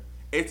media,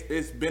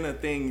 it's been a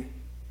thing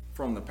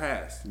from the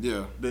past.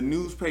 Yeah. The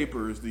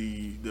newspapers,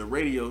 the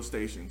radio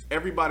stations,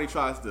 everybody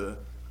tries to,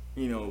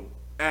 you know,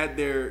 add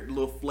their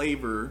little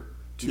flavor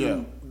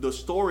to the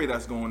story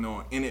that's going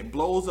on, and it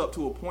blows up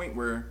to a point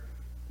where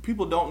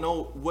people don't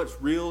know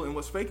what's real and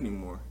what's fake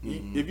anymore.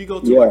 If you go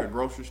to like a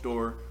grocery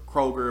store,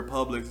 Kroger,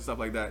 Publix, and stuff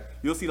like that,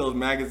 you'll see those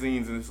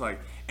magazines, and it's like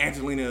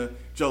Angelina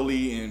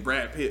Jolie and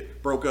Brad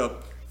Pitt broke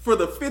up for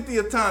the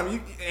 50th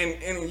time,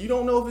 and you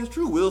don't know if it's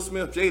true. Will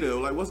Smith,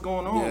 Jada, like, what's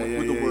going on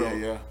with the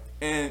world? Yeah.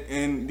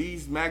 And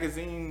these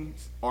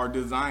magazines are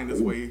designed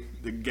this way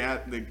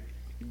to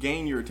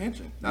gain your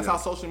attention. That's how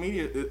social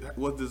media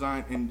was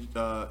designed in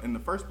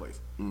the first place,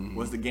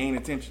 was to gain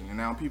attention. And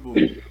now people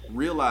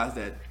realize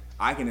that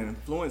I can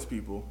influence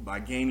people by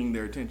gaining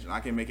their attention.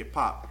 I can make it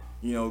pop.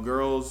 You know,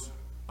 girls,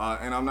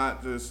 and I'm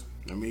not just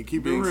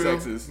keep being it real.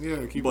 sexist.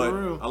 Yeah, keep but it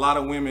real. A lot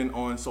of women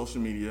on social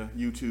media,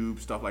 YouTube,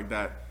 stuff like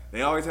that,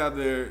 they always have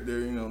their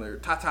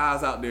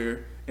tatas out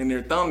there in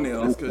their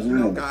thumbnails, because, you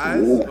know,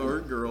 guys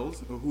or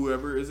girls or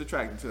whoever is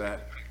attracted to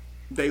that,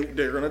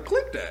 they're gonna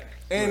click that,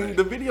 and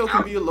the video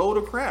can be a load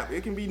of crap.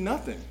 It can be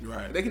nothing.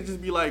 Right. They can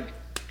just be like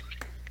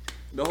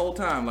the whole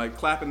time, like,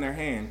 clapping their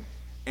hand.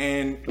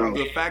 And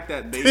the fact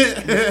that they I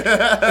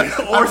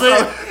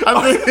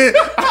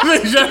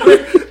think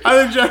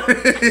Jerry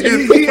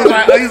he's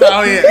like,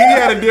 oh yeah, he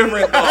had a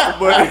different thought,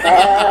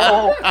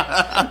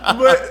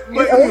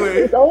 but anyway,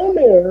 it's on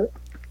there.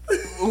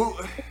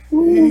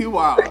 He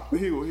wild.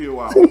 He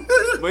wild.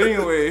 But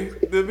anyway,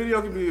 the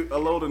video can be a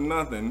load of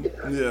nothing.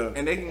 Yeah.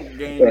 And they can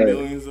gain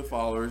millions of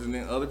followers, and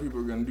then other people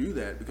are gonna do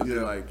that because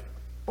they're like,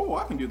 oh,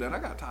 I can do that. I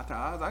got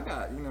tatas. I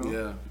got, you know.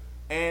 Yeah.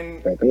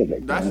 And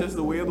that's just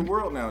the way of the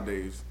world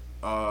nowadays.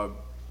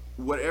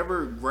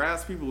 Whatever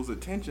grabs people's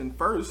attention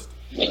first,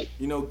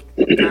 you know,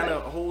 kind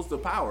of holds the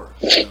power.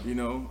 You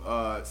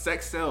know,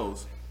 sex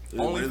sells.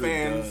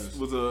 OnlyFans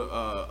was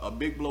a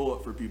big blow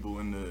up for people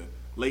in the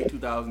late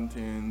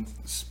 2010s,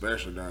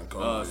 especially during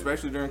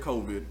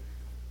COVID.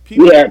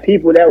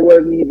 People that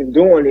wasn't even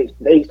doing it,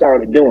 they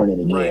started doing it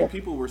again. Right,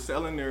 people were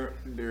selling their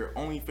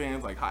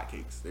OnlyFans like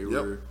hotcakes.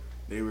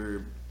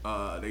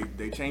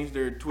 They changed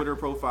their Twitter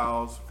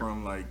profiles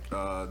from, like,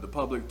 the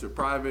public to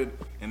private,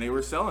 and they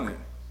were selling it.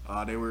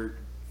 They were,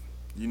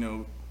 you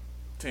know,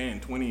 10,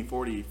 20,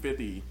 40,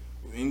 50.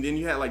 And then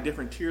you had, like,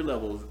 different tier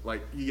levels.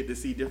 Like, you get to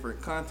see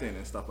different content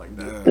and stuff like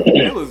that.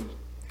 It was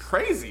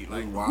crazy.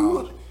 Like,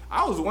 wow.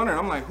 I was wondering,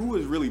 I'm like, who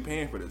is really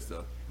paying for this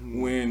stuff?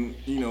 When,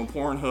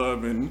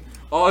 Pornhub and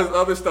all this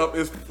other stuff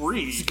is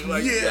free.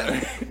 Like,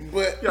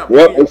 but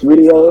it's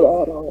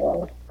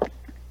video.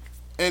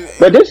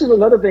 But this is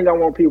another thing I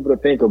want people to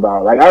think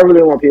about. Like, I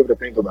really want people to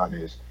think about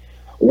this.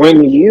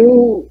 When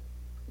you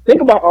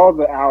think about all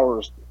the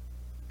hours,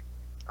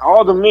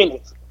 all the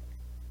minutes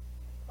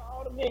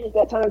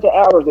that turn into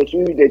hours that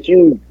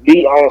you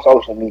be on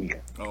social media.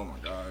 Oh my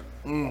God.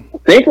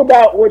 Think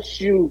about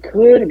what you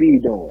could be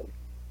doing.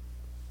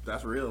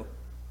 That's real.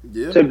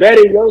 Yeah. To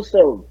better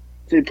yourself,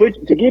 to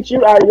get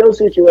you out of your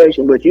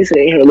situation, but you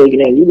sitting here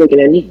looking at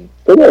me.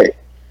 For what?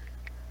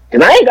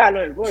 Cause I ain't got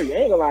nothing for you. I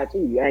ain't gonna lie to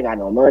you. I ain't got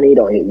no money.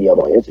 Don't hit me up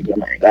on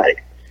Instagram. I ain't got it.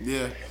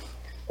 Yeah.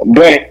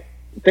 But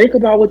think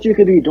about what you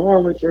could be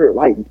doing with your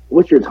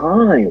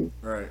time.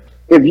 Right.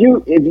 If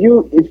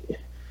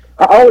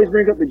I always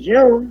bring up the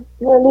gym.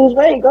 You want to lose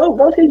weight?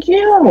 Go to the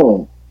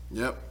gym.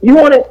 Yep. You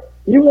want to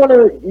do you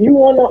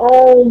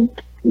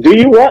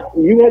want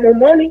more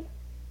money?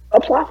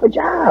 Apply for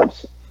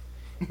jobs.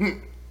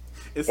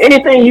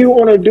 Anything you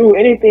want to do,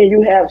 anything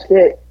you have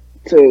set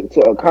to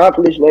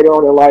accomplish later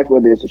on in life,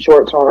 whether it's a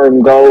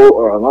short-term goal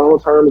or a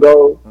long-term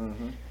goal,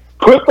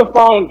 put the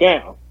phone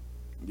down.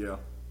 Yeah.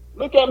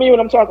 Look at me when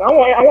I'm talking.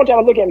 I want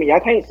y'all to look at me. I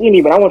can't see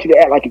me, but I want you to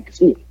act like you can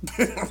see me.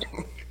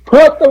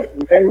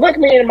 And look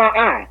me in my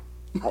eye.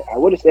 I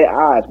would have said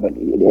eyes, but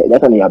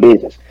that's none of your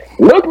business.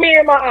 Look me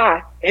in my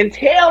eye and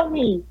tell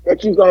me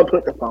that you're going to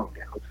put the phone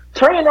down.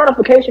 Turn your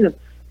notifications.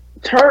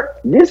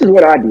 This is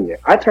what I did.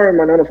 I turned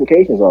my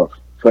notifications off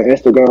for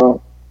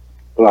Instagram,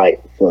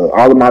 like for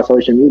all of my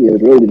social media.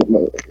 It's really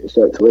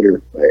except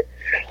Twitter, but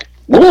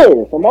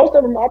yeah, for most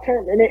of them I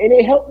turned, and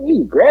it helped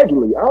me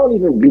gradually. I don't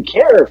even be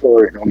caring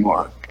for it no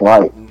more.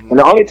 Like, and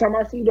the only time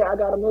I see that I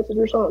got a message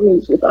or something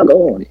is if I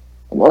go on it,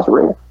 and that's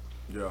real.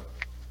 Yeah.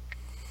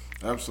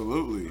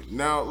 Absolutely.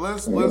 Now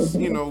let's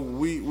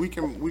we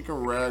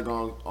can rag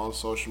on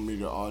social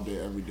media all day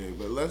every day,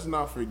 but let's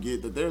not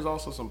forget that there's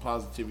also some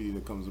positivity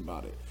that comes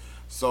about it.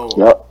 So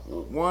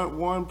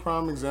one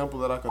prime example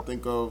that I could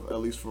think of, at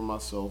least for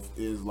myself,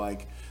 is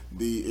like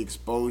the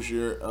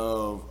exposure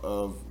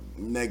of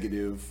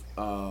negative,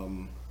 I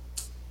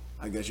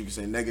guess you could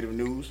say negative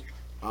news,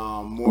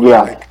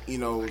 like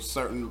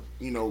certain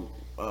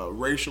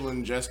racial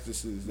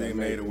injustices they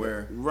made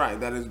aware. Right,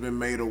 that has been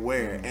made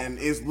aware, and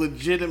it's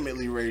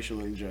legitimately racial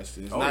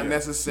injustice, not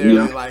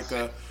necessarily like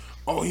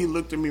he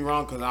looked at me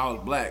wrong because I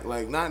was black.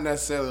 Like, not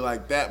necessarily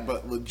like that,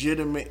 but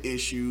legitimate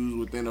issues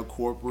within a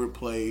corporate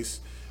place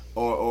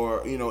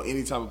or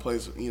any type of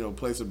place,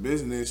 place of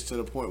business, to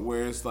the point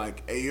where it's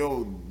like, hey,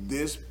 yo,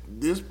 this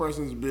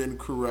person's been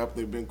corrupt.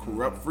 They've been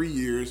corrupt for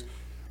years.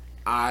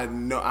 I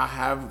know I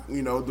have,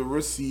 the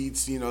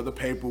receipts, the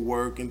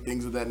paperwork and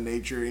things of that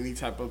nature, any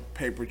type of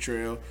paper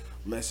trail.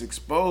 Let's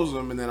expose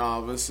them. And then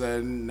all of a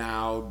sudden,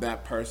 now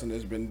that person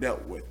has been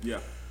dealt with. Yeah.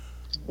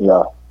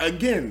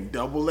 Again,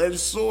 double-edged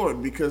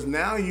sword, because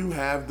now you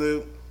have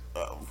a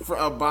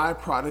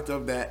byproduct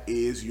of that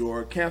is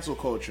your cancel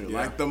culture. Yeah.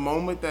 Like the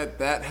moment that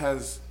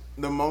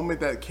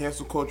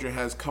cancel culture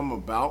has come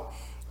about,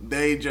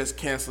 they just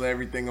cancel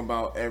everything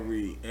about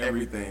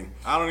everything.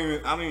 I don't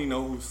even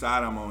know whose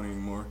side I'm on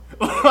anymore.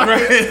 I'm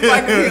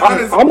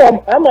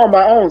on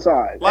my own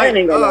side. Like, I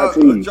ain't gonna lie to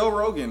you. Joe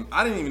Rogan,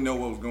 I didn't even know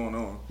what was going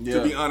on. Yeah.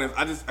 To be honest,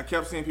 I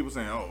kept seeing people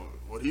saying, "Oh,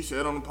 what he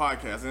said on the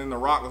podcast," and then The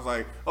Rock was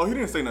like, "Oh, he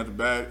didn't say nothing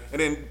bad," and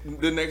then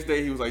the next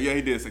day he was like, "Yeah,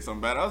 he did say something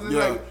bad." I was just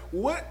like,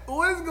 "What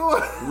is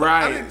going on?"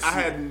 Right. I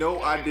had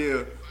no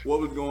idea what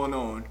was going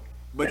on,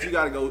 but you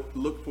got to go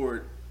look for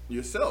it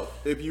yourself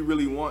if you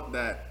really want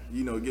that.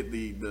 Get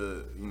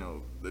the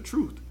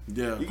truth.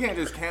 Yeah. You can't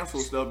just cancel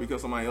stuff because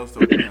somebody else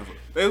told you to cancel.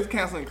 They was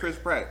canceling Chris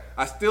Pratt.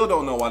 I still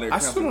don't know why they're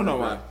canceling. I still don't know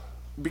why.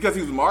 Because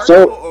he's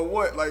Mario or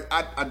what? Like,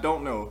 I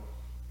don't know.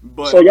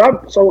 But so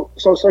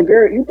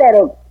Garrett, you brought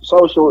up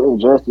social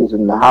injustice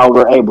and how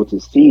we're able to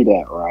see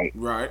that, right?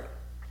 Right.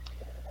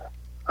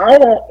 I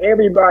want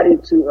everybody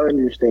to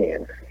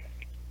understand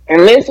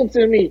and listen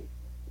to me.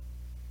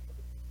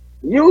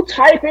 You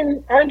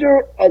typing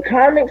under a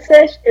comment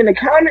section in the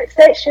comment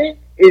section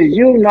is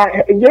you're not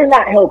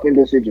helping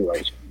the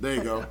situation. There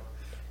you go.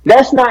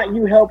 That's not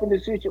you helping the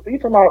situation. You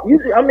talking about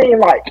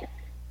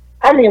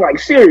I mean like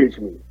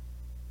seriously.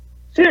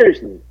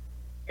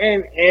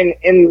 And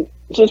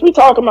since we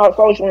talking about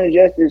social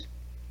injustice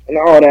and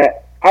all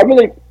that,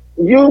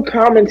 you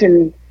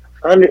commenting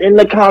in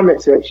the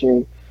comment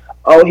section,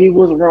 oh, he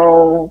was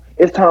wrong.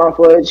 It's time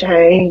for a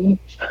change.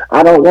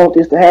 I don't want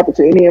this to happen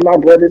to any of my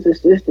brothers and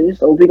sisters,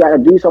 so we got to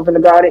do something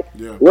about it.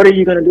 Yeah. What are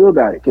you going to do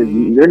about it? Because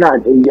you're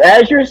not,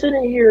 as you're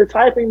sitting here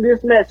typing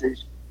this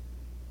message,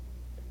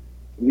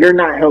 you're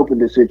not helping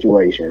the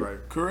situation.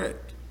 Right.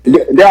 Correct.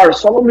 There are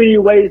so many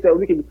ways that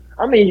we can,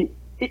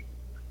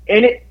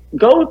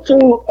 go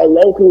to a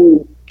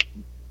local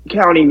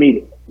county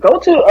meeting. Go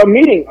to a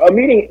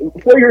meeting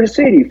for your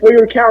city, for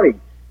your county.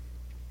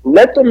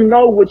 Let them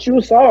know what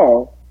you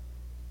saw.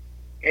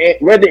 And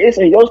whether it's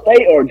in your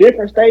state or a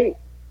different state,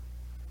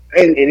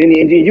 and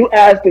you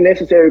ask the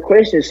necessary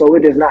questions so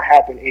it does not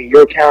happen in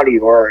your county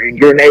or in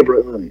your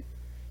neighborhood.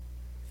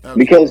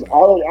 Because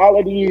all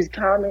of these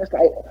comments,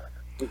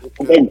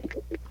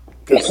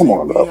 Cause come see,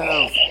 on,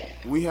 bro.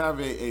 we have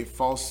a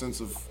false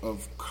sense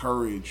of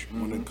courage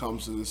when it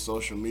comes to the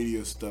social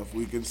media stuff.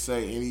 We can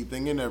say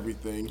anything and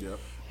everything. Yep.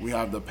 We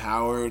have the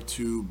power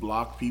to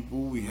block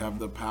people. We have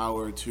the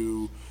power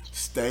to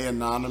stay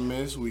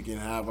anonymous. We can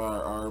have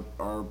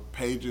our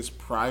pages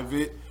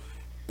private.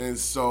 And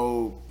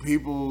so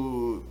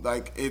people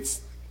like they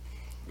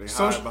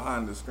hide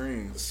behind the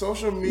screen.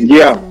 Social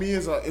media to me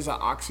is an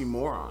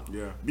oxymoron.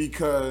 Yeah.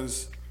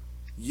 Because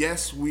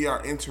yes, we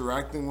are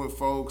interacting with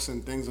folks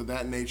and things of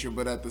that nature,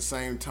 but at the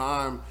same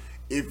time,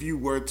 if you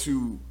were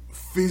to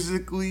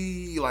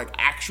physically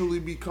actually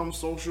become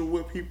social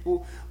with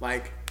people,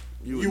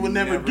 you would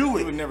never do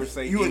it. You would never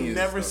say. You would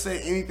never say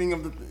anything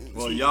of the.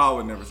 Well, y'all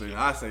would never say that.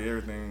 I say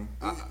everything.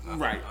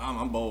 Right.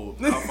 I'm bold.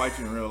 I'll fight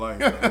you in real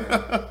life.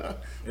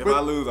 If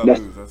I lose, I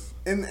lose.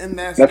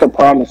 That's a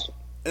promise.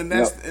 And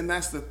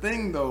that's the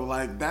thing though.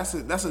 That's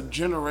a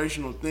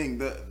generational thing.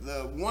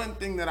 The one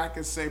thing that I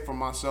can say for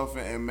myself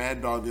and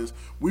Mad Dog is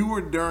we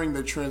were during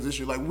the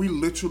transition. We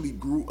literally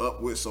grew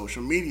up with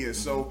social media.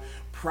 So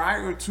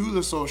prior to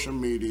the social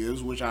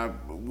medias, which I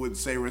would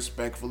say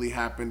respectfully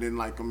happened in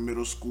a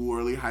middle school,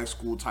 early high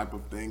school type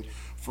of thing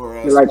for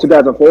us.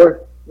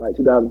 2004,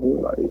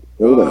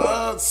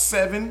 2004,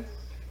 7.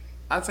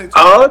 I'd say.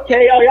 Oh,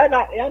 okay. Oh, y'all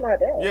not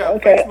there. Yeah.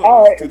 Okay. Facebook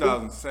All was right.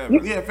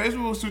 2007. Yeah,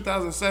 Facebook was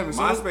 2007.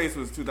 MySpace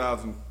was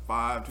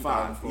 2005,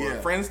 2004.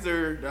 Yeah.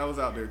 Friendster, that was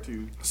out there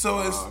too.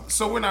 So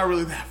we're not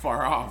really that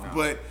far off,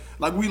 but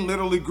we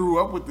literally grew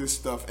up with this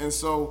stuff, and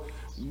so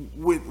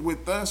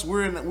with us,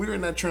 we're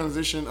in that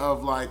transition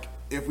of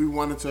if we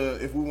wanted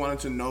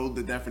to know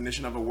the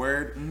definition of a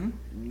word,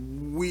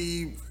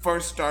 we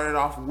first started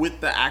off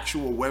with the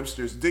actual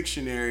Webster's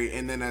dictionary,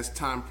 and then as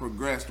time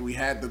progressed, we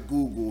had the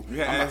Google. We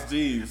had Ask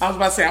Jeeves. I was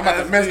about to say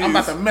I'm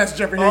about to mess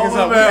Jeffrey Higgins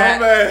up.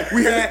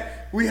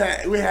 We had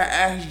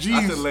Ask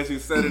Jeeves. I should let you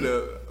set it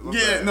up.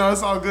 No,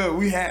 it's all good.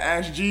 We had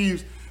Ask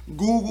Jeeves.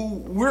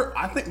 Google.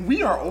 I think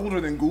we are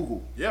older than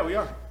Google. Yeah, we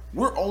are.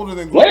 We're older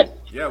than Google. What?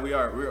 Yeah, we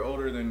are. We're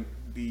older than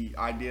the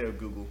idea of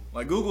Google.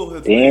 Google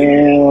has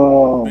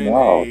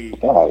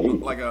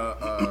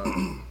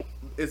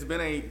it's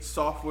been a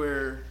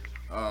software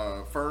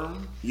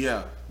firm.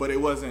 Yeah. But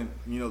it wasn't,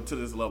 to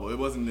this level. It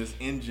wasn't this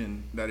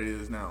engine that it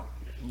is now.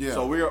 Yeah.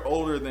 So we are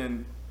older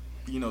than,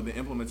 the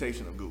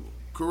implementation of Google.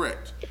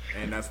 Correct.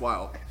 And that's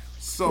wild.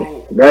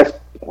 So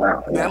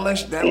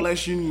that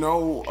lets you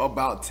know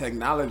about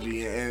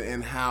technology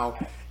and how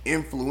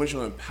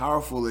influential and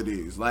powerful it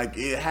is.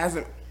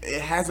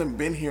 It hasn't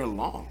been here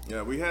long.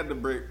 Yeah, we had the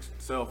brick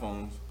cell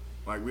phones.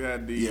 We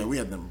had we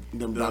had them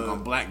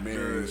doggone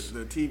Blackberries.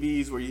 The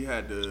TVs where you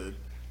had to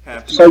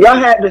have. So y'all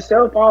had the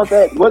cell phones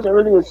that wasn't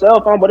really a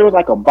cell phone, but it was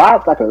like a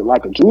box, like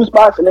a juice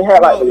box, and they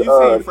had you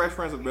seen Fresh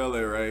Prince of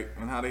Bel-Air, right?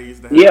 And how they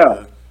used to have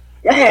y'all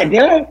had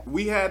them?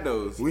 We had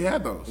those. We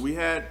had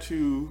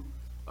to.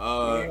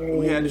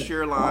 We had to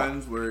share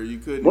lines where you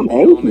couldn't be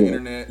on the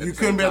internet. You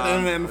couldn't be at the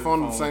internet and the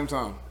phone at the same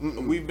time.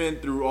 We've been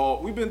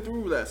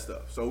through that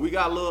stuff, so we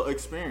got a little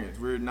experience.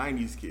 We're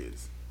 '90s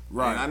kids,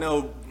 right? And I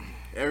know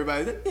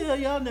everybody's like, "Yeah,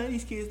 y'all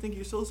 '90s kids think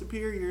you're so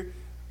superior."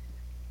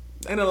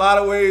 In a lot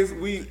of ways,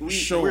 we're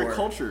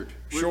cultured.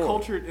 We're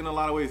cultured in a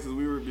lot of ways because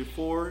we were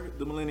before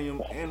the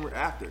millennium and we're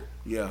after.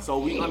 Yeah. So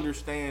we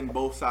understand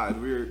both sides.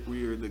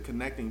 We're the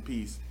connecting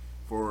piece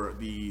for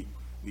the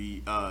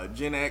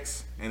Gen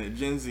X and the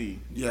Gen Z.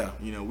 Yeah.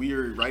 We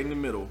are right in the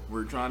middle.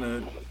 We're trying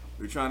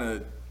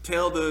to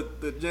tell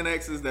the Gen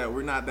X's that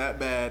we're not that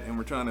bad, and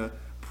we're trying to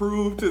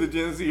prove to the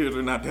Gen Zers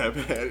we're not that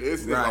bad.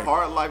 It's a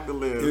hard life to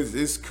live.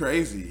 It's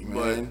crazy,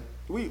 man.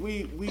 But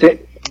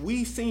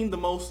we seen the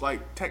most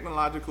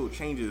technological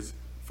changes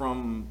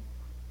from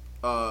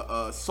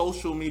a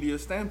social media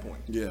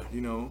standpoint. Yeah.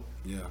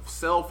 Yeah.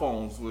 Cell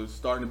phones was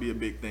starting to be a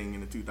big thing in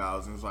the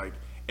 2000s.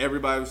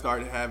 Everybody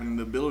started having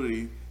the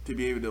ability to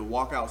be able to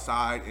walk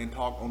outside and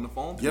talk on the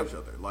phone to each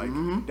other.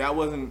 That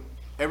wasn't,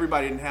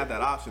 everybody didn't have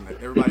that option.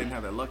 Everybody didn't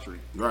have that luxury.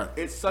 Right.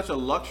 It's such a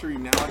luxury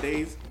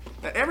nowadays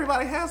that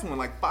everybody has one.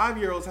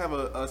 5-year-olds have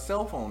a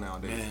cell phone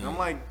nowadays. Man. And I'm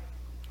like,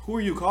 who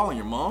are you calling?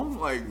 Your mom?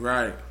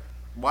 Right.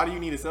 Why do you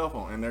need a cell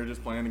phone? And they're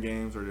just playing the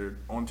games or they're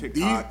on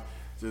TikTok.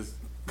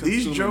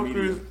 These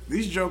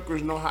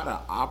jokers know how to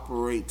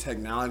operate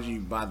technology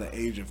by the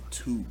age of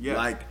 2.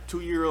 Yeah,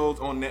 2-year-olds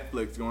on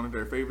Netflix going to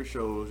their favorite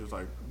shows, just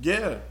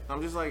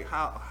I'm just like,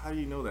 how do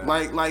you know that?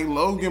 Like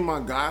Logan, my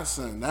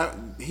godson,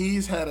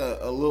 he's had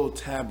a little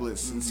tablet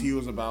since he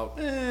was about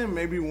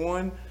maybe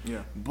 1.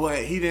 Yeah,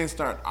 but he didn't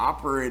start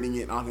operating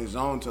it on his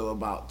own till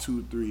about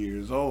 2-3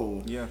 years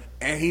old. Yeah,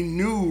 and he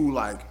knew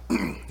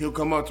he'll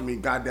come up to me,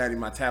 "God, Daddy,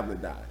 my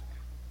tablet died.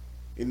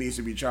 It needs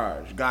to be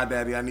charged. God,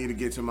 Daddy, I need to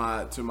get to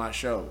my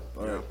show."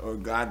 Or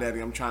 "God,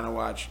 Daddy, I'm trying to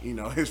watch."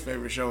 His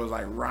favorite show is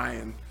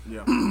Ryan,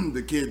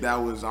 the kid that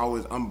was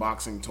always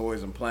unboxing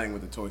toys and playing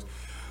with the toys.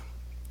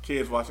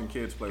 kids watching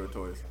kids play with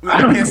toys.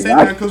 I can't say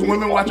that because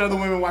women watch other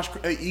women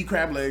eat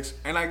crab legs.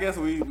 And I guess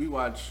we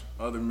watch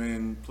other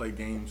men play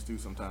games too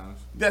sometimes.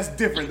 That's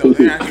different though.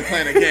 They're actually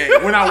playing a game.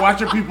 We're not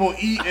watching people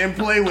eat and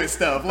play with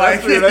stuff.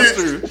 Like that's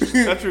true.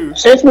 That's true.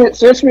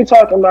 Since we're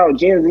talking about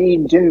Gen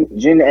Z, Gen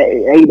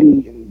A,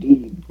 B, and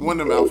D. One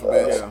of them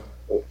alphabets.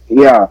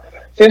 Yeah.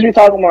 Since we're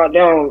talking about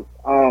them,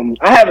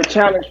 I have a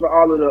challenge for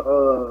all of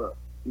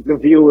the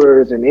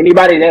viewers and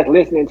anybody that's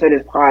listening to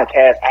this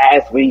podcast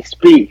as we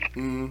speak.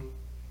 Mm-hmm.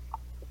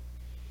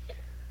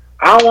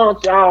 I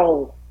want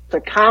y'all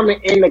to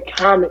comment in the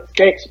comment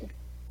section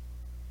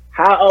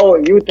how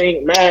old you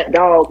think Mad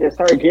Dog and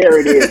Sir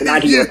Garrett is, and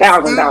I give you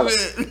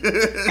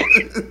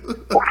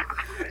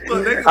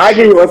 $1,000. I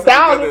give you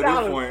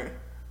 $1,000.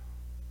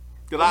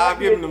 Because I've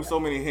given them so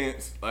many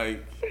hints.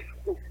 Like,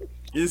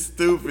 you're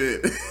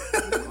stupid.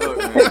 Look,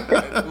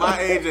 man,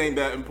 my age ain't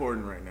that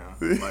important right now.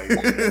 Like,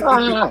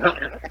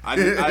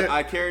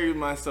 I carry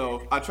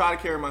myself. I try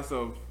to carry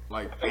myself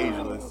like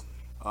ageless.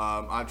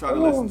 I try to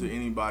listen to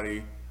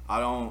anybody. I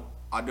don't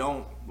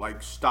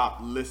like stop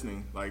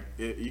listening. Like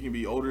you can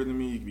be older than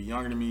me, you can be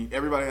younger than me.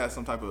 Everybody has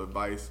some type of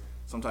advice,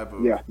 some type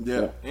of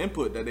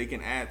input that they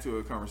can add to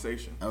a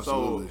conversation.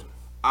 Absolutely. So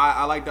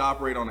I like to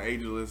operate on the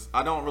ageless.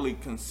 I don't really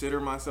consider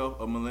myself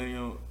a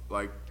millennial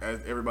like as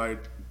everybody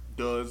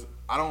does.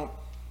 I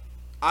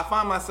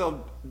find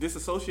myself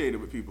disassociated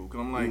with people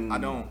because I'm like I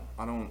don't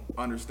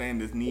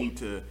understand this need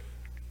to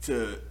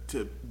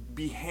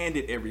be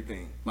handed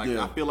everything. Like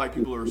I feel like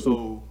people are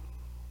so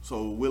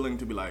willing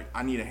to be like,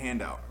 I need a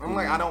handout. I'm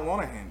like, I don't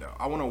want a handout.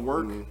 I want to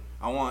work.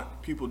 I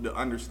want people to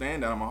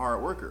understand that I'm a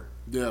hard worker.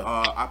 Yeah.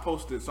 I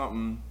posted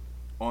something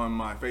on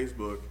my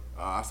Facebook.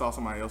 I saw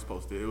somebody else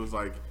post it. It was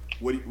like,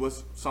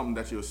 what's something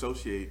that you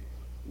associate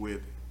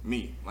with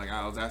me? Like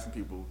I was asking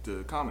people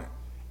to comment.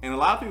 And a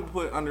lot of people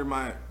put under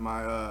my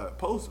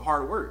post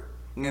hard work.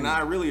 And I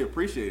really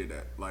appreciated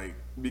that. Like,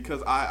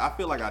 because I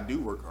feel like I do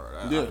work hard.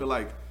 I feel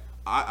like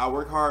I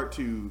work hard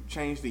to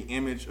change the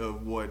image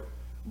of what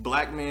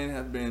black men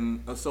have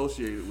been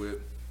associated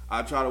with.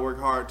 I try to work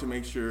hard to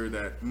make sure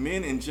that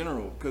men in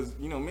general, because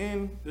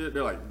men,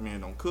 they're like, men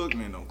don't cook,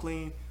 men don't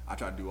clean. I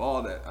try to do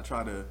all that. I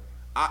try to,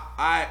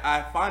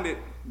 I find it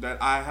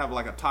that I have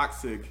like a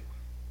toxic,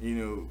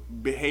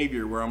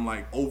 behavior where I'm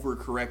like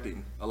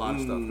overcorrecting a lot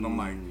of stuff, and I'm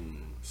like,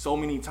 so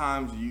many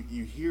times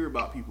you hear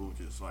about people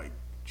just like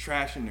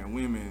trashing their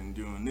women,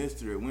 doing this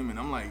to their women.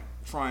 I'm like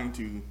trying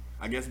to,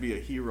 I guess, be a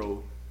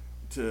hero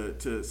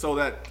to so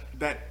that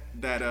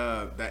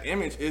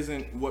image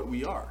isn't what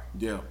we are.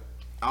 Yeah.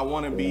 I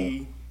want to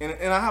be, and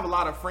I have a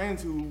lot of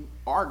friends who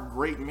are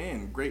great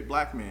men, great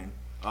black men.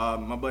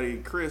 My buddy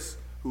Chris,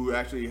 who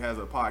actually has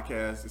a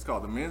podcast, it's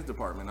called The Men's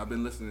Department. I've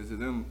been listening to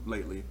them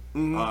lately.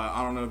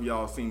 I don't know if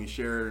y'all seen me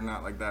share it or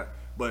not like that,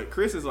 but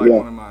Chris is like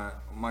one of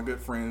my good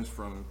friends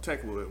from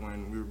Techwood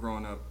when we were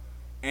growing up.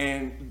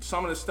 And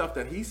some of the stuff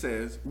that he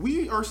says,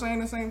 we are saying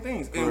the same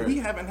things, and we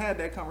haven't had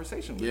that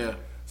conversation with him.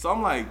 So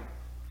I'm like,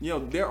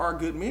 there are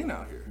good men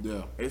out here.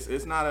 Yeah.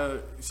 It's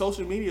not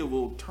social media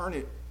will turn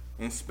it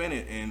and spin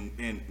it, and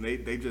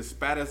they just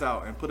spat us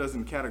out and put us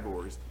in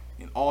categories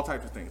in all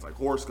types of things, like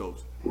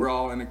horoscopes. We're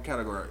all in a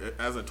category.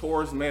 As a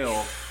Taurus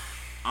male,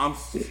 I'm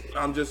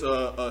just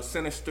a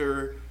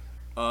sinister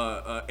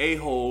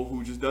a-hole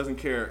who just doesn't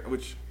care,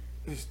 which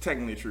is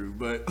technically true,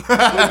 but who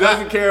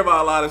doesn't care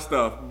about a lot of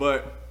stuff.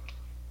 But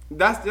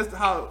that's just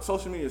how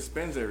social media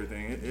spins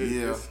everything.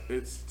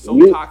 It's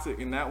so toxic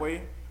in that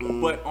way.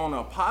 But on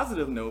a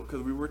positive note,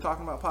 because we were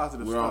talking about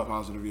positive stuff. We're all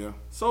positive, yeah.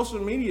 Social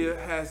media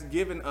has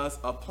given us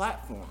a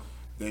platform.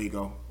 There you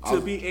go. To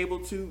be able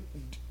to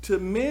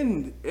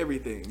mend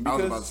everything. Because I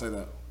was about to say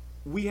that.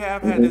 We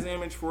have had this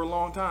image for a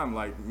long time,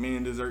 like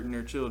men deserting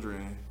their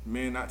children,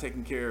 men not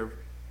taking care of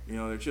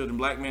their children,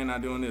 black men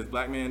not doing this,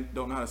 black men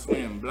don't know how to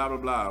swim, blah blah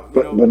blah.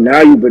 But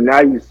now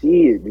you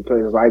see it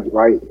because like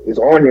it's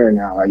on there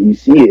now. Like you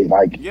see it,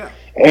 like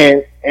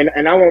and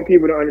I want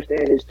people to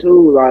understand this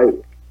too. Like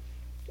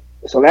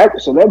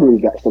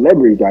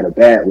celebrities got a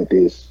bad with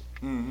this.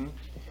 Mm-hmm.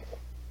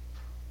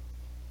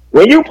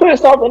 When you put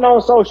something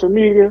on social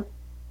media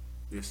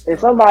and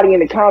somebody in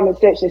the comment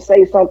section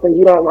say something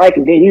you don't like,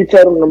 and then you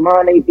tell them to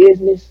mind their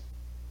business,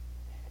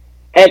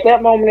 at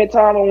that moment in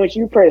time in which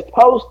you press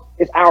post,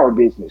 it's our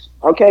business,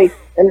 okay?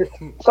 And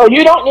so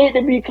you don't need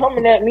to be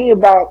coming at me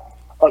about,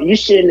 oh, you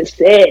shouldn't have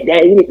said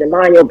that. You need to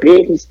mind your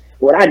business.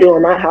 What I do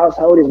in my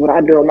household is what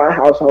I do in my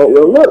household.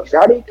 Well, look,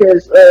 Shawty,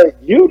 because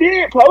you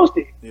did post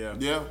it.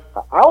 Yeah.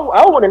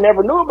 I would have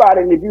never knew about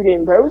it if you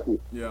didn't post it.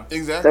 Yeah,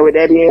 exactly. So with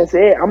that being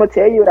said, I'm gonna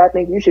tell you what I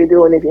think you should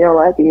do, and if you don't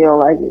like it, you don't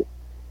like it.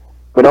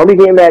 But don't be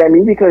getting mad at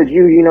me because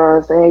you know what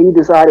I'm saying, you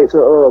decided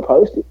to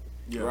post it.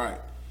 Yeah, right.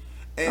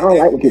 I don't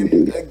like when people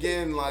do that.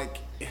 Again, like,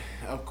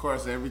 of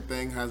course,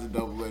 everything has a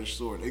double-edged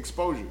sword.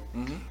 Exposure,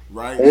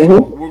 right?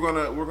 Mm-hmm.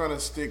 We're gonna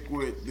stick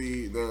with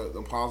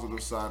the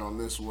positive side on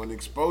this one.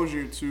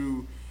 Exposure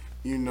to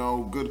you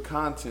know, good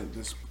content.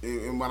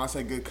 And when I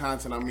say good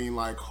content, I mean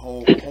like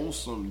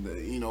wholesome,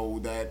 you know,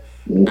 that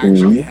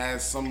actually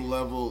has some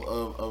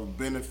level of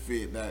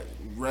benefit that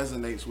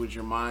resonates with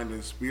your mind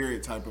and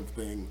spirit type of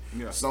thing.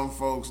 Yeah. Some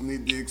folks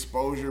need the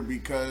exposure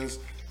because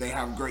they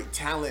have great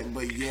talent,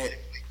 but yet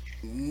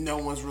no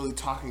one's really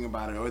talking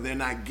about it, or they're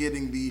not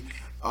getting the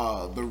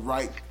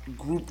right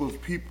group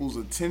of people's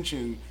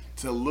attention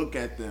to look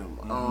at them.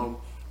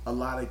 A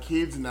lot of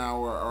kids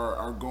now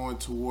are going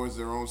towards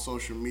their own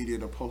social media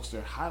to post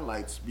their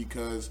highlights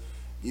because,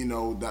 you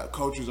know, that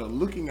coaches are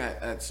looking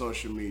at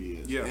social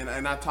media. Yeah.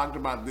 And I talked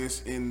about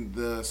this in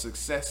the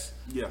success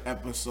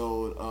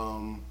episode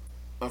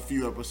a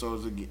few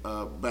episodes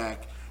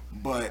back,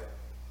 but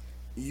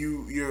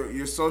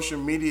your social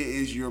media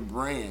is your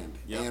brand,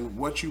 and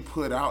what you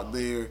put out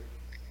there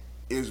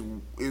is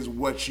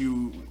what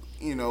you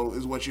know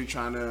is what you're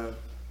trying to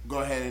go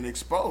ahead and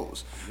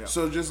expose.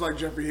 So just like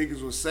Jeffrey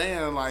Higgins was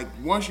saying, like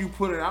once you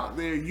put it out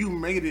there, you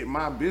made it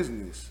my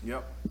business.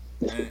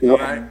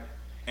 And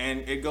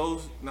it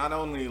goes not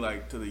only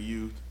like to the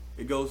youth,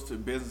 it goes to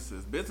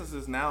businesses.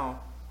 Businesses now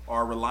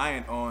are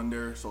reliant on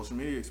their social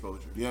media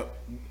exposure.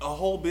 A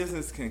whole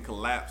business can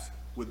collapse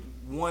with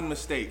one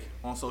mistake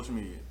on social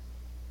media.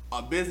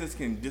 A business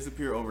can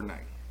disappear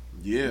overnight.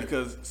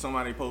 Because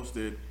somebody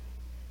posted,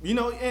 you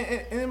know,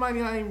 and it might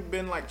not even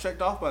been like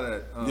checked off by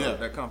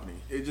that company.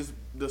 It just,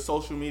 the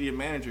social media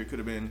manager could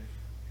have been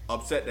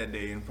upset that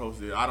day and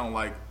posted, I don't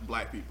like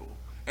black people.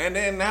 And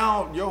then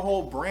now your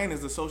whole brand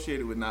is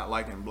associated with not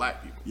liking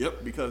black people.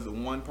 Because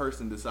one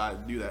person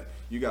decided to do that.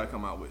 You got to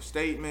come out with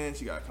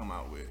statements. You got to come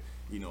out with,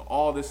 you know,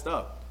 all this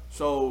stuff.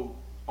 So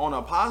on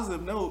a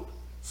positive note,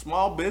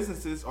 small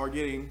businesses are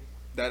getting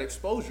that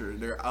exposure.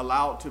 They're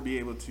allowed to be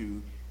able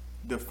to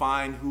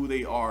define who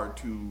they are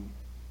to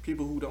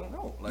people who don't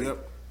know.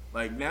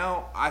 Like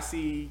now I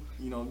see,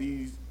 you know,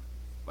 these,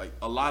 like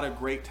a lot of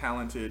great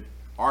talented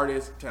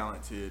artists,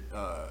 talented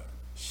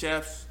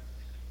chefs,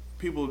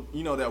 people,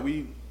 you know, that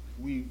we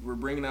were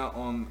bringing out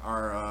on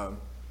our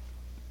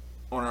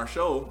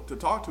show to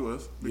talk to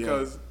us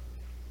because,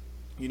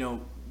 you know,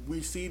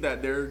 we see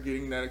that they're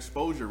getting that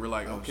exposure. We're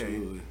like,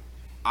 okay,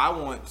 I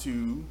want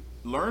to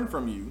learn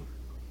from you.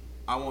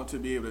 I want to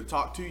be able to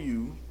talk to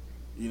you,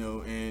 you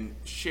know, and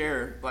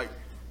share, like,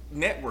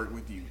 network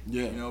with you.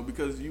 You know,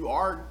 because you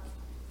are,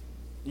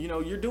 you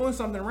know, you're doing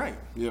something right.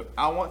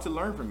 I want to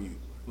learn from you.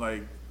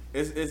 Like,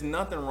 it's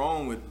nothing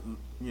wrong with,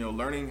 you know,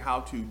 learning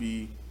how to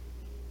be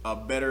a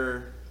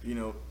better, you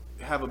know,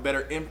 have a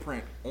better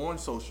imprint on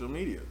social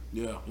media.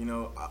 You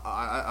know,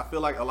 I feel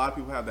like a lot of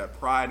people have that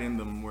pride in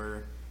them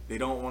where they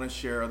don't want to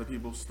share other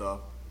people's stuff.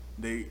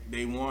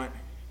 They want,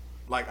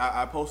 like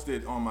I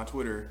posted on my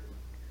Twitter,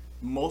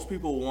 most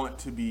people want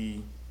to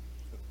be,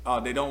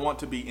 they don't want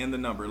to be in the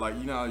number. Like,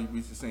 you know how we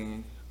used to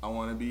sing, I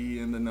want to be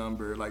in the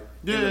number. Like,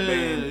 in the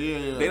band,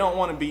 they don't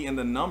want to be in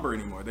the number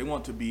anymore. They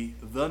want to be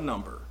the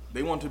number.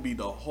 They want to be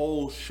the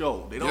whole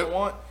show. They don't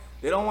want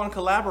to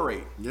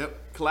collaborate.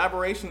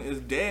 Collaboration is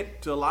dead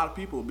to a lot of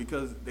people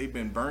because they've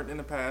been burnt in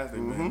the past.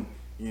 They've been,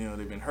 you know,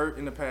 they've been hurt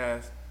in the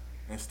past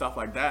and stuff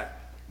like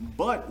that.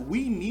 But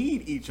we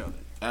need each other.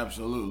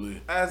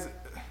 Absolutely.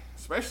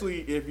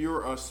 Especially if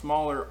you're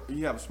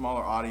you have a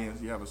smaller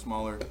audience,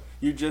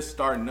 you're just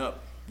starting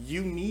up.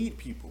 You need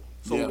people.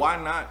 So why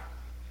not,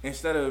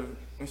 instead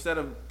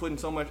of putting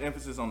so much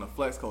emphasis on the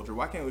flex culture,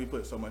 why can't we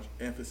put so much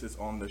emphasis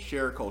on the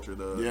share culture,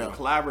 the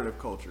collaborative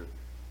culture?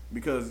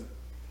 Because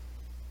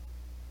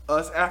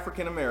us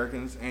African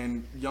Americans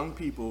and young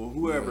people,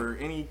 whoever,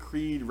 any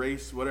creed,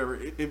 race, whatever,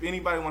 if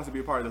anybody wants to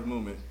be a part of this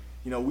movement,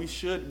 you know, we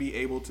should be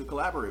able to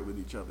collaborate with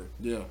each other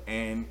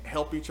and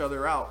help each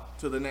other out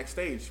to the next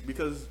stage,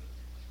 because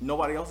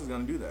nobody else is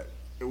going to do that.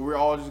 We're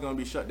all just going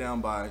to be shut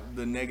down by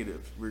the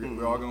negative.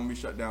 We're all going to be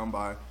shut down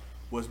by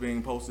what's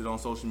being posted on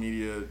social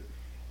media.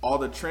 All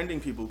the trending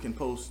people can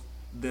post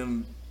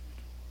them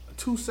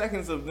 2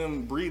 seconds of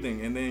them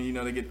breathing, and then, you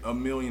know, they get a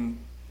million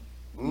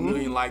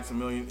likes, a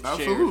million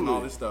shares, and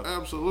all this stuff.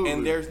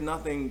 And there's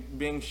nothing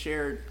being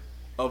shared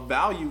of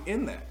value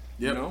in that.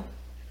 You know?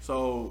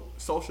 So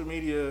social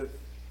media,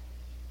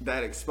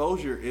 that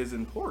exposure is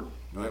important.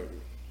 Like,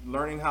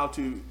 learning how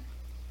to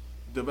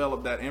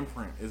develop that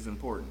imprint is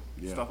important.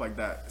 Stuff like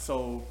that.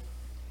 So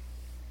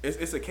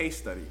it's a case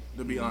study,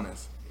 to be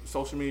honest.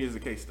 Social media is a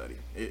case study.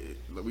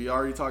 We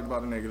already talked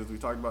about the negatives. We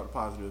talked about the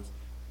positives.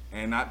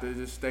 And not to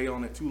just stay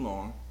on it too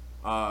long.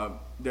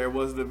 There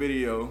was the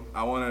video.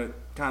 I want to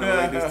kind of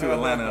relate this to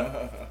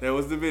Atlanta. There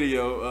was the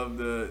video of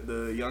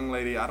the young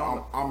lady. I don't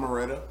know.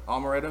 Amaretta.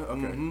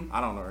 Okay.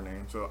 I don't know her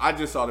name. So I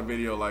just saw the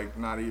video like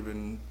not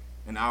even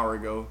an hour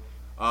ago.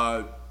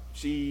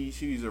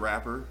 She's a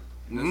rapper.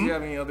 Does she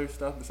have any other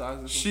stuff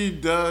besides this? She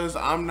does.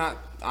 I'm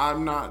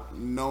not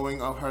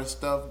knowing of her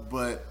stuff,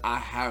 but I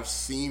have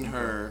seen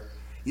her.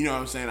 You know what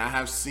I'm saying? I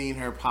have seen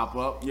her pop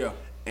up.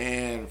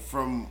 And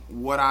from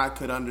what I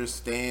could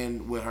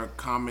understand with her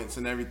comments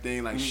and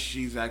everything, like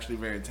she's actually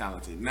very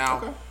talented.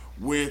 Now,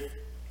 with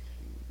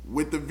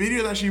the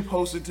video that she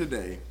posted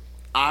today,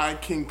 I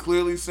can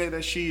clearly say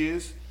that she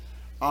is.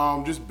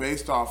 Just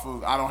based off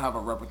of, I don't have a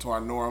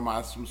repertoire, nor am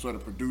I some sort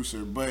of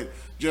producer, but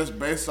just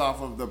based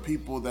off of the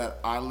people that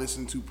I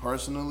listen to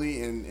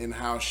personally and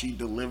how she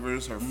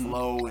delivers her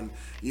flow and,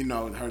 you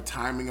know, her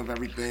timing of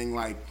everything,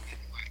 like,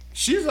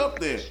 she's up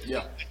there.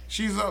 Yeah.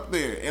 She's up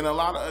there. And a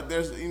lot of,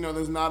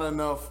 there's not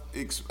enough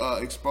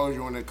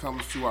exposure when it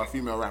comes to our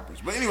female rappers.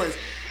 But anyways,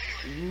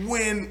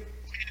 when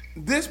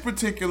this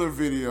particular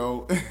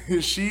video,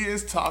 she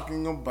is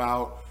talking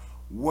about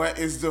what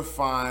is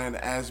defined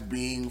as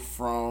being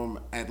from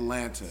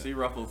Atlanta. She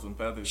ruffles some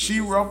feathers. She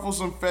ruffles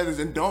some feathers,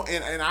 and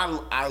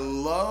I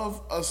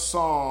love a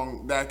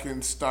song that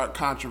can start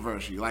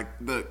controversy, like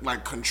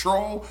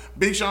Control.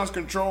 Big Sean's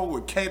Control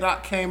with K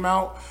Dot came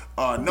out.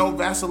 No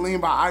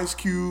Vaseline by Ice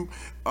Cube.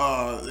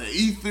 The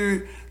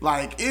Ether,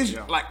 like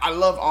I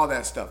love all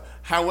that stuff.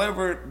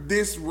 However,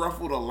 this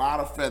ruffled a lot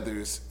of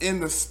feathers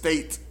in the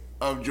state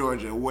of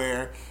Georgia,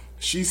 where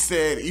she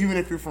said, even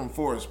if you're from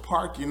Forest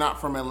Park, you're not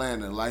from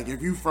Atlanta. Like,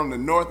 if you're from the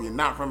north, you're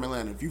not from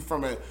Atlanta. If you're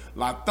from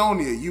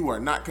Lithonia, you are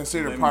not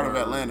considered part of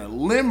Atlanta.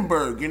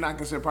 Limburg, you're not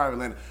considered part of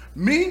Atlanta.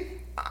 Me,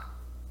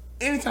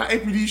 anytime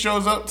APD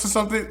shows up to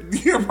something,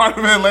 you're part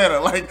of Atlanta.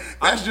 Like,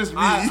 that's just me.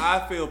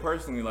 I feel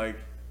personally like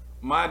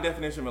my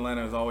definition of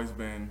Atlanta has always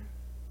been,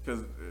 because,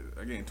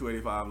 again,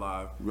 285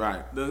 Live.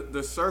 Right.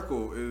 The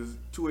circle is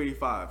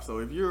 285. So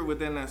if you're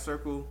within that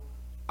circle,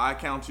 I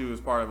count you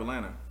as part of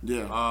Atlanta.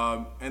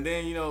 Yeah. And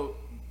then, you know,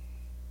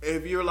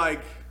 if you're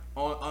like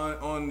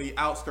on the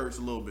outskirts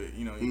a little bit,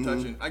 you know, you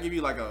touching, I give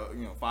you like a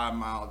 5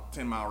 mile,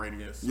 10 mile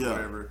radius, or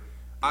whatever.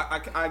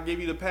 I give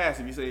you the pass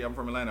if you say I'm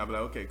from Atlanta. I'll be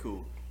like, okay,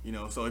 cool. You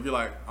know, so if you're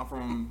like, I'm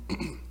from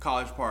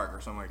College Park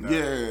or something like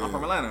that. I'm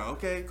from Atlanta.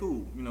 Okay,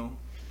 cool. You know,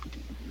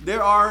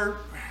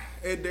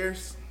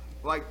 there's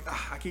like,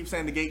 I keep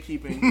saying the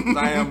gatekeeping, because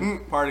I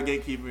am part of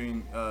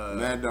gatekeeping.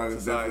 Mad Dog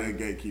is definitely a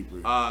gatekeeper.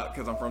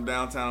 Because I'm from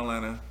downtown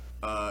Atlanta,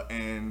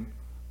 and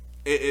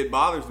it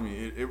bothers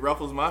me. It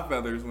ruffles my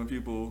feathers when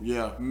people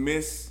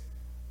mispoint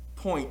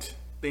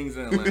things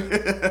in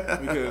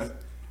Atlanta.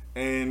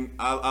 And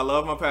I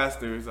love my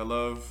pastors, I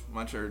love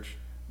my church,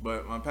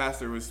 but my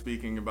pastor was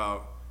speaking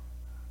about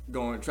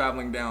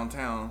traveling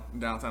downtown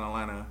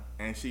Atlanta,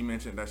 and she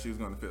mentioned that she was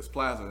going to Phipps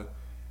Plaza.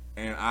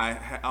 And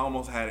I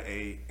almost had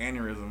a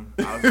aneurysm.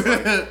 I was just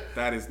like,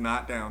 that is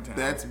not downtown.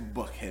 That's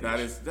Buckhead. That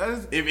is.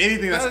 If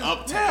anything, that's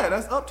uptown. Yeah,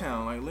 that's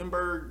uptown. Like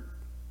Limburg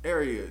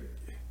area.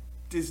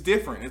 It's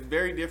different. It's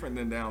very different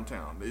than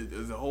downtown.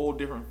 It's a whole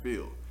different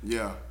feel.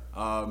 Yeah.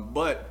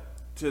 But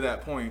to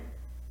that point,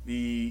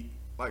 the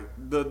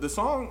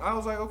song, I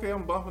was like, okay,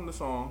 I'm bumping the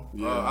song.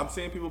 Yeah. I'm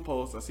seeing people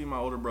post. I see my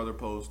older brother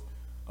post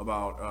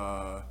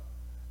about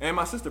and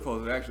my sister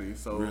posted actually.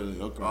 So really?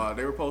 Okay.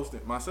 They were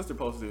posting. My sister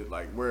posted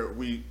like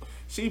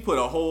she put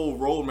a whole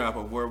roadmap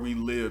of where we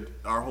lived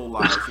our whole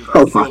lives. She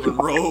was like Sylvan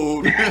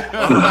Road.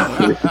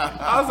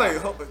 I was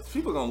like,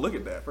 people gonna look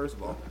at that first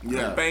of all.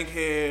 Yeah.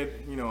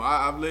 Bankhead. You know,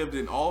 I've lived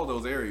in all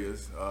those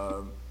areas.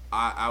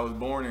 I was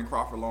born in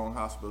Crawford Long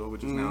Hospital,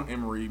 which is now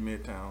Emory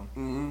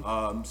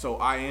Midtown. So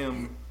I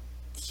am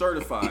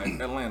certified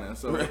Atlanta.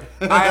 So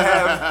I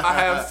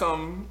have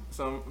some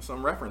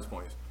reference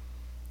points,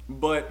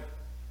 but.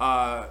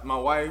 My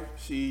wife,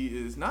 she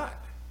is not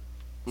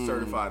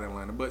certified in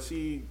Atlanta, but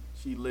she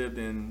lived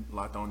in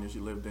Lithonia, she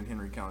lived in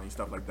Henry County,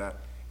 stuff like that.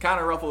 Kind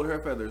of ruffled her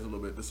feathers a little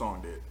bit, the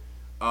song did.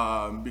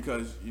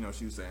 Because, you know,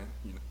 she was saying,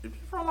 you know, if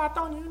you're from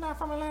Lithonia, you're not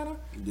from Atlanta.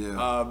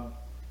 Yeah.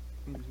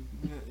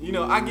 You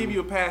know, I give you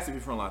a pass if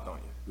you're from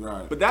Lithonia.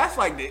 Right. But that's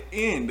like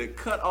the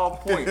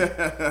cut-off point.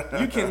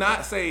 You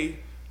cannot say,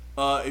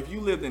 if you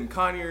lived in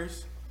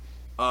Conyers,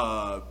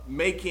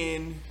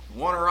 Macon,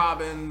 Warner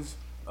Robins,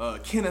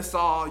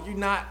 Kennesaw,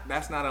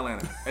 that's not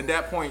Atlanta. At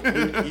that point,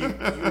 you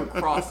were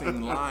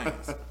crossing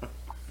lines.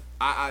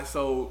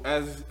 So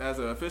as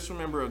an official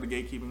member of the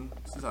Gatekeeping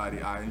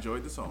Society, I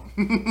enjoyed the song.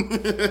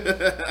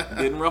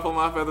 Didn't ruffle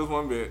my feathers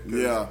one bit.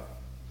 Yeah.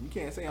 You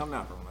can't say I'm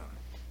not from Atlanta.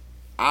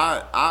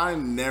 I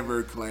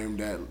never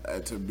claimed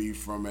that to be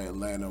from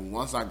Atlanta.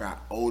 Once I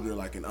got older,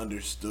 like, and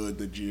understood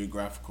the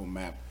geographical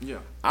map. Yeah.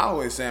 I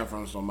always say I'm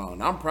from Stone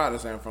Mountain. I'm proud of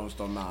saying I'm from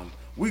Stone Mountain.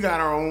 We got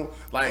our own,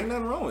 like, ain't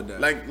nothing wrong with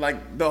that.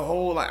 Like the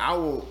whole, like, I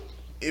will,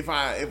 if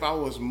I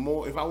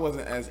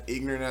wasn't as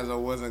ignorant as I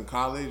was in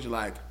college,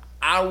 like,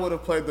 I would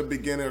have played the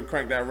beginning of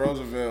Crank That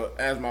Roosevelt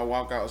as my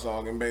walkout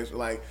song, and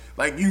basically,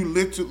 like you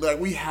literally,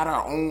 like, we had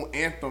our own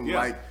anthem. Yeah.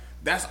 Like,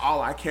 that's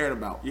all I cared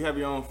about. You have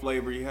your own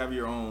flavor. You have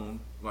your own,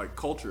 like,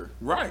 culture.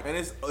 Right. And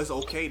it's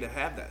okay to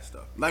have that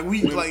stuff. Like,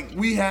 we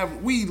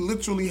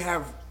literally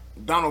have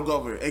Donald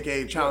Glover,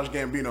 aka Childish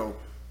Gambino,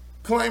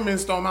 claiming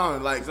Stone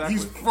Mountain. Like,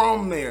 he's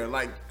from there.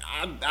 Like,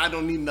 I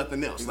don't need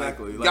nothing else.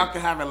 Exactly. Like, y'all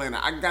can have Atlanta.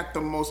 I got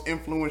the most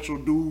influential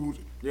dude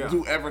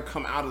to ever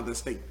come out of the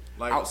state.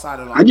 Like, outside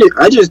of, like,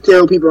 I just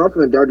tell people I'm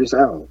from the dirty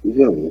South. You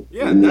feel me?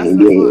 Yeah, that's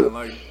fine.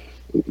 Like,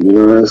 you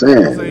know what I'm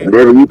saying?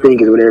 Whatever you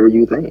think is whatever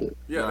you think.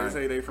 Yeah, right. They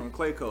say they from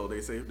Clayco.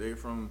 They say they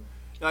from,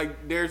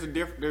 like, there's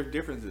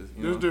differences.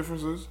 There's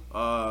differences.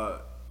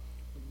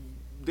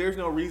 There's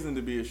no reason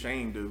to be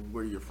ashamed of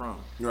where you're from.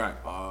 Right.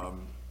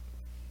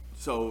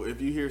 So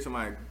if you hear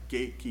somebody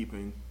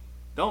gatekeeping,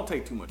 Don't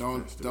take too much.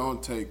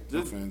 Don't take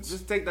offense.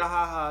 Just take the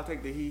ha,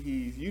 take the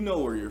he-he's. You know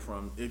where you're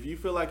from. If you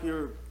feel like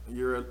you're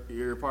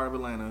a part of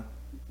Atlanta,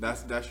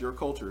 that's your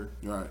culture.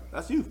 Right.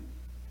 That's you.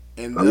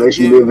 And unless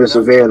you live in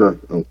Savannah.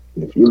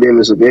 If you live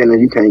in Savannah,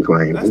 you can't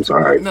claim. I'm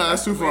sorry. No,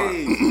 that's too far.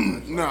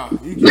 No,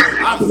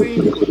 I've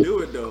seen people do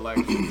it though. Like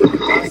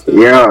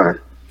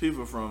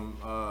people from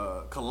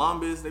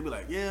Columbus, they be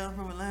like, "Yeah, I'm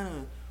from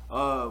Atlanta."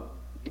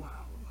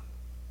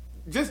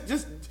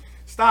 Just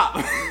stop.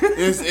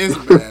 It's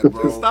bad,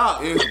 bro.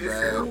 Stop. It's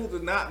bad. Cool to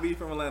not be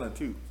from Atlanta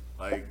too.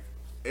 Like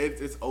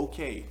it's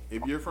okay.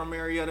 If you're from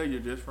Marietta,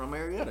 you're just from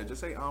Marietta.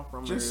 Just say I'm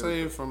from Marietta. Just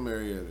say it from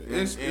Marietta.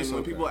 And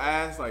when people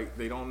ask, like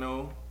they don't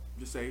know,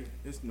 just say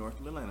it's north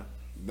of Atlanta.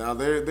 Now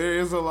there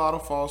is a lot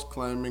of false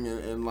claiming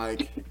and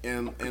like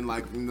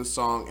in the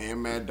song,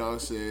 and Mad Dog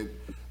said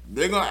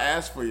they're gonna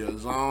ask for your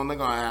zone. They're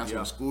gonna ask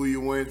what school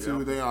you went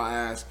to. They're gonna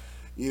ask,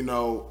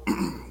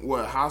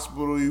 what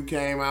hospital you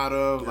came out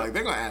of. Like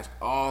they're gonna ask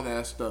all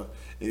that stuff.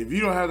 And if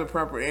you don't have the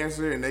proper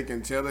answer and they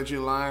can tell that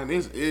you're lying,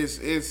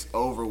 it's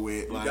over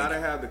with. You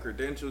gotta have the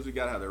credentials. You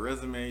gotta have the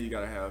resume. You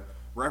gotta have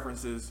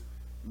references.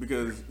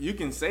 Because you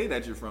can say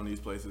that you're from these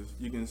places.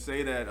 You can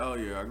say that, oh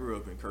yeah, I grew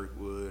up in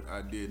Kirkwood.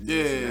 I did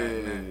this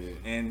and that.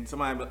 And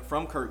somebody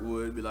from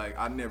Kirkwood be like,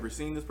 I've never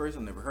seen this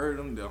person, never heard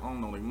of them. I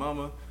don't know their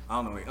mama. I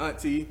don't know their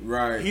auntie.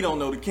 Right. He don't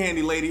know the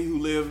candy lady who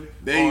lived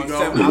there on you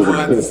go. I was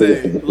about to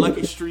say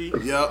Lucky Street.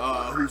 Yep.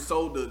 Who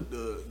sold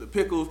the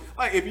pickles.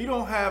 Like if you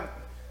don't have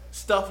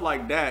stuff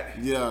like that,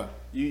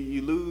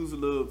 you lose a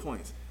little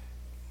points.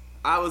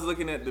 I was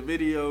looking at the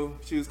video.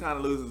 She was kind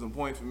of losing some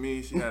points for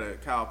me. She had a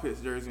Kyle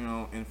Pitts jersey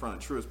on in front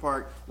of Truist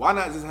Park. Why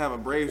not just have a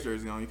Braves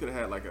jersey on? You could have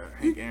had like a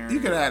Hank Aaron. You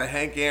could have had a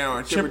Hank Aaron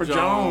or Chipper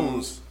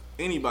Jones.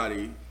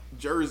 Anybody.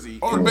 Jersey.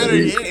 Or better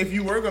yet, if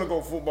you were going to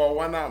go football,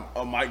 why not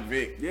a Mike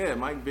Vick? Yeah,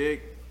 Mike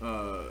Vick.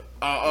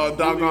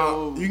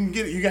 Doggone. You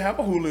can have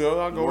a Julio.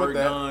 I'll go with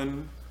that.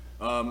 Dunn,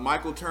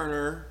 Michael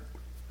Turner.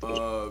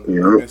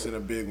 We're missing a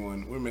big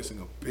one.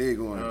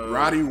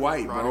 Roddy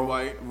White,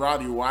 bro.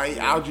 Roddy White,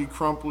 Algie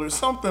Crumpler,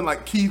 something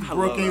like Keith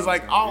Brookings,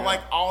 like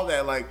all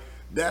that. Like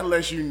that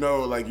lets you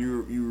know, like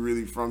you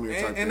really from your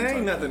type. And there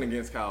ain't nothing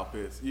against Kyle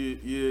Pitts.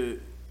 You're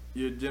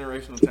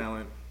generational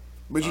talent.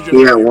 But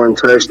he had one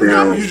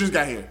touchdown. You just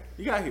got here.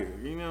 You got here,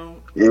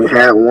 And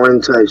had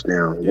one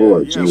touchdown.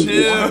 Lord Jesus.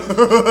 Chill.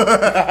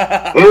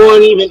 It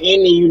wasn't even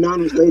in the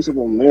United States of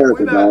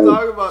America, We're not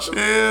talking about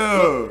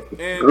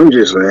chill. I'm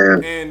just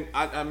saying. And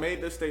I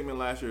made the statement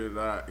last year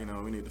that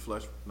we need to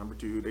flush number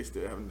 2. They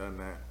still haven't done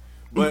that.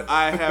 But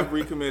I have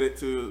recommitted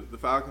to the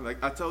Falcons.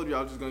 Like I told you,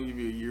 I was just gonna give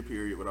you a year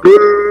period. But I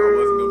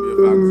wasn't gonna be a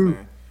Falcons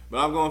fan. But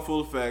I'm going full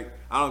effect.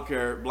 I don't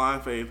care.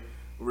 Blind faith.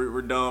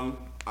 We're dumb.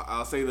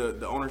 I'll say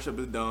the ownership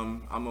is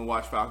dumb. I'm going to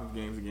watch Falcons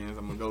games again.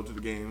 I'm going to go to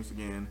the games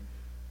again.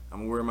 I'm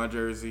going to wear my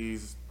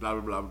jerseys, blah,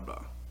 blah, blah,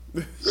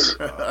 blah,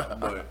 blah.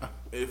 But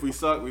if we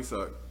suck, we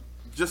suck.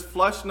 Just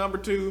flush number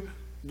 2.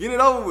 Get it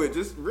over with.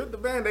 Just rip the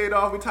Band-Aid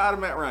off. We tired of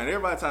Matt Ryan.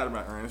 Everybody tired of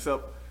Matt Ryan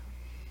except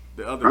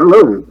the other. I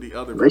love him. The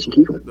other. They should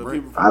keep him. The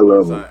people from I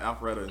love him.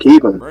 Alpharetta.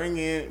 Keep him. Bring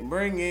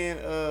in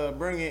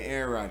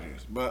Aaron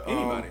Rodgers. But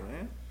anybody,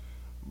 man.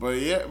 But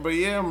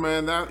yeah,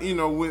 man. That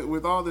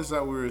with all this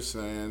that we were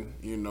saying,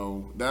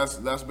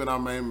 that's been our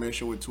main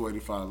mission with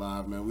 285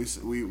 Live, man. We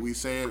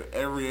say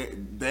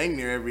it dang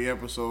near every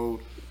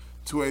episode.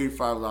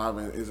 285 Live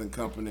is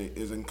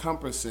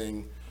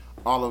encompassing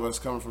all of us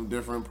coming from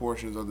different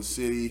portions of the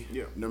city.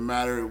 Yeah. No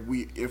matter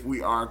if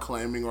we are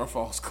claiming or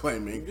false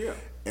claiming. Yeah.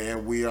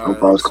 And we are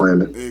false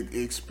claiming.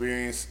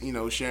 Experience,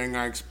 sharing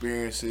our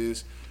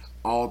experiences.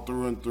 All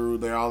through and through,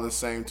 they're all the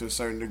same to a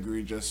certain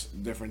degree,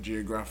 just different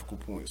geographical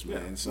points,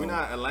 man. Yeah. So we're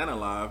not Atlanta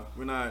Live.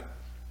 We're not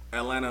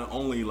Atlanta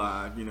only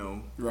live.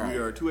 Right. We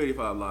are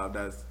 285 Live.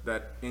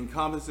 That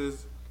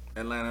encompasses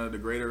Atlanta, the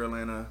greater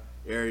Atlanta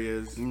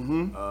areas.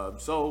 Mm-hmm.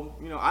 So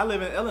I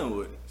live in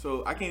Ellenwood,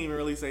 so I can't even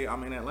really say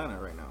I'm in Atlanta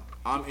right now.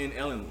 I'm in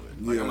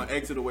Ellenwood. Like I'm an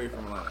exit away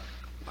from Atlanta.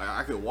 Like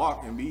I could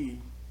walk and be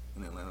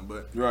in Atlanta,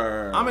 but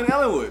right. I'm in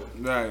Ellenwood.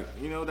 Right.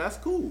 That's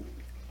cool.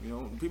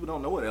 People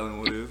don't know what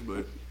Ellenwood is,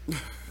 but.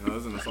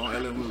 It's in the song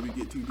Ellenwood, we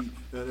get too deep.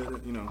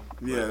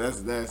 Yeah,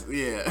 that's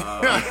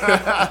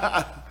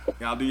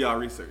Y'all do y'all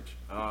research.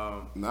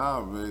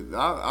 Nah, but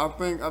I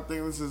think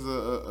this is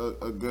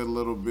a good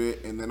little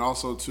bit, and then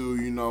also too,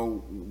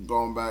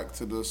 going back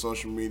to the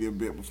social media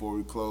bit before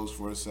we close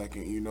for a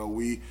second.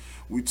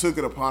 We took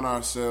it upon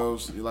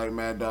ourselves, like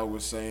Mad Dog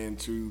was saying,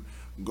 to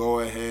go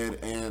ahead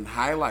and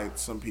highlight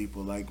some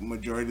people. Like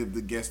majority of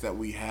the guests that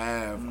we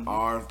have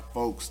are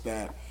folks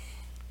that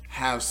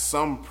have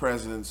some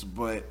presence,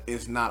 but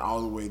it's not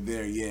all the way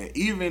there yet.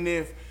 Even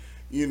if,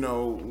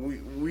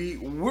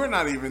 we're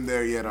not even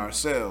there yet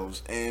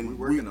ourselves, and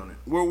we're working on it.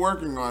 We're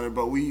working on it,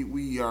 but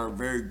we are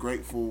very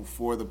grateful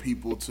for the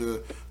people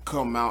to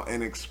come out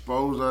and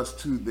expose us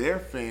to their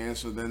fans,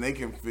 so then they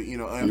can,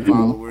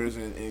 unfollowers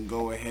and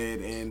go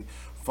ahead and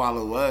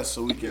follow us,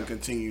 so we can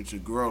continue to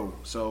grow.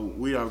 So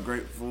we are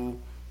grateful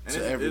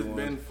to everyone. It's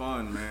been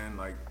fun, man.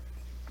 Like.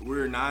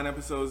 We're 9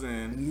 episodes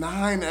in.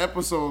 9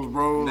 episodes,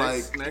 bro.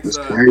 Next,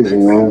 crazy,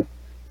 man.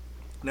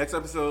 Next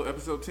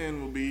episode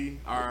 10, will be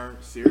our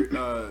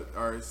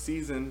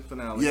season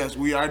finale. Yes,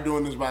 we are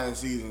doing this by the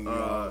season.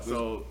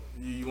 So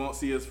you won't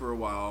see us for a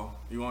while.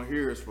 You won't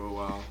hear us for a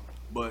while.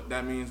 But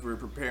that means we're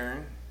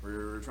preparing.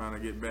 We're trying to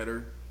get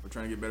better. We're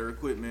trying to get better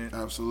equipment.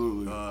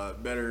 Absolutely.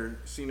 Better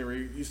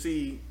scenery. You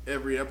see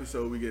every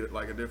episode we get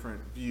like a different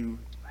view.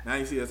 Now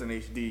you see us in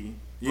HD.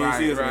 You didn't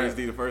see us in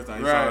HD the first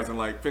time. You saw us in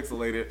like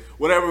pixelated,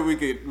 whatever we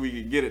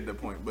could get at the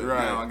point. But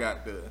now I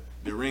got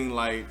the ring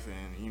lights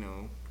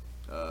and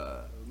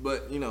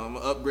but I'm gonna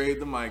upgrade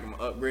the mic. I'm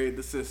gonna upgrade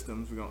the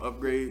systems. We're gonna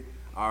upgrade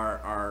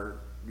our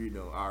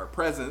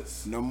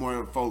presence. No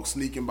more folks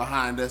sneaking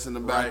behind us in the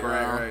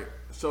background. Right.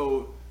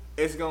 So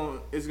it's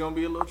gonna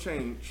be a little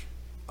change.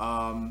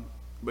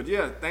 But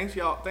yeah, thank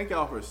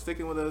y'all for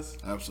sticking with us.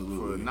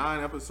 Absolutely. For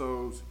 9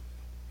 episodes.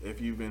 If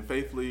you've been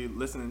faithfully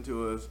listening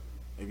to us,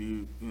 if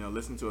you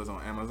listen to us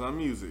on Amazon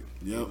Music,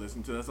 you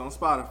listen to us on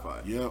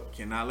Spotify. Yep.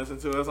 Cannot listen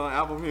to us on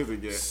Apple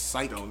Music yet.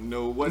 Psych. Don't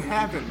know what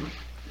happened.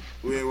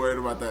 We ain't worried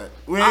about that.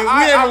 We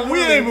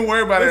ain't even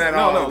worried about it at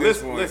all. No,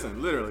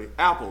 listen, literally,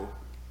 Apple.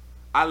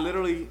 I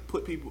literally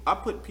put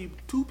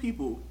 2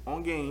 people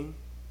on game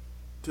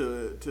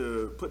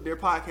to put their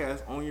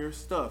podcast on your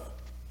stuff.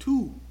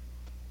 2.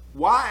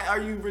 Why are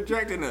you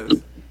rejecting us?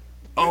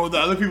 Oh, the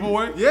other people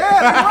weren't? Yeah,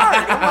 they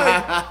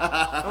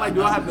weren't. I'm like,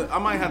 do I have to? I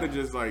might have to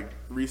just like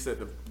reset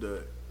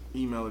the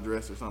email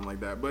address or something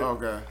like that. But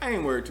I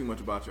ain't worried too much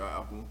about your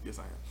Apple. Yes,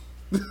 I am.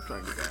 I'm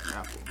trying to get that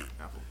Apple Pay.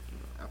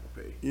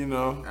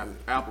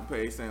 Apple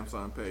Pay,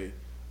 Samsung Pay.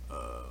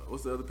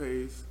 What's the other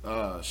pays?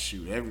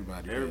 Shoot,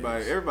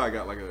 everybody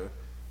got like a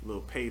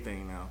little pay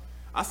thing now.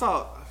 I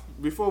saw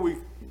before we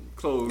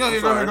closed. Go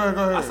ahead.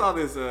 I saw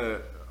this.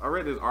 I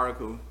read this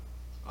article.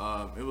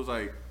 It was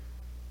like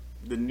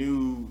the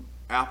new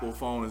Apple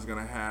phone is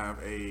gonna have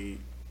a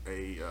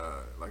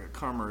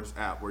commerce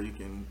app where you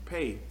can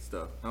pay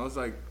stuff. And I was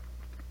like,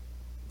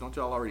 don't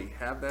y'all already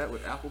have that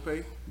with Apple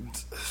Pay?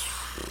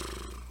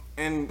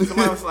 And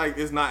somebody was like,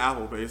 it's not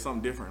Apple Pay, it's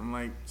something different. I'm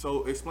like,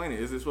 so explain it.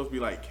 Is it supposed to be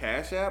like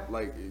Cash App?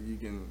 Like you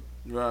can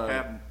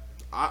have?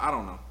 I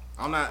don't know.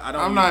 I'm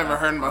not even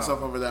hurting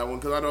myself over that one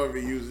because I don't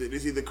even use it.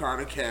 It's either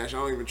card or cash. I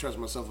don't even trust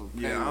myself with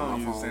paying I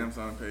don't use phone.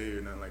 Samsung Pay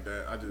or nothing like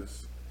that.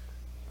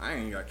 I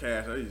ain't got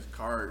cash. I use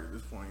card at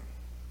this point.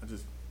 I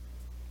just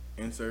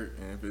insert,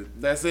 and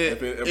that's it.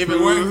 If it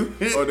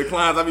approves or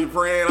declines, I be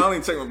praying. I don't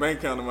even check my bank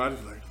account anymore. I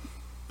just like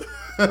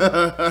we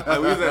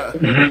was at,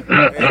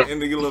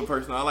 and to get a little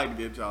personal, I like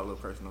to get y'all a little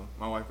personal.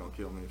 My wife gonna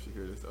kill me if she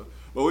hears this stuff.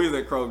 But we was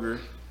at Kroger,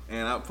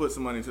 and I put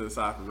some money to the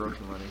side for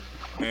grocery money,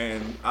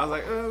 and I was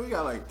like, we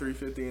got like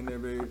 $3.50 in there,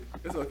 babe.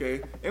 It's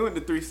okay. It went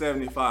to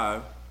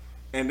 $3.75,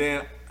 and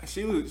then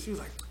she was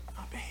like,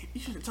 oh, babe,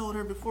 you should have told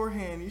her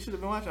beforehand. You should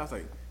have been watching. I was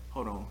like,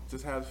 hold on,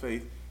 just have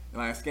faith.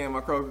 And I scanned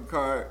my Kroger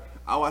card.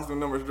 I watched the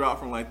numbers drop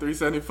from like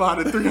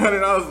 $3.75 to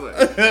 $300. I was like,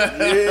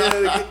 yeah,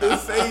 to get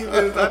this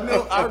savings.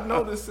 I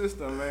know this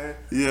system, man.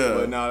 Yeah.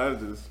 But no,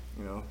 that was just,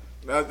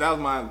 that was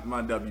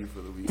my W for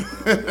the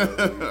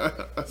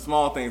week.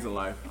 Small things in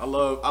life. I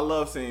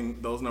love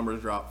seeing those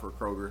numbers drop for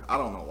Kroger. I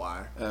don't know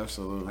why.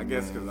 Absolutely. I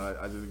guess because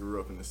I just grew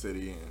up in the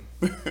city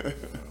and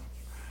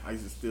I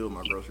used to steal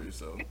my groceries.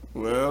 So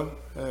well,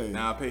 hey.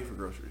 Now I pay for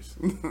groceries.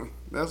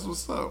 That's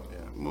what's up. Yeah.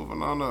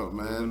 Moving on up,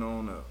 man. Moving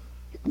on up.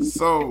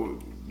 So,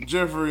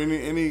 Jeffrey,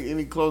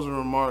 any closing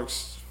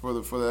remarks for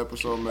the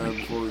episode, man,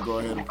 before we go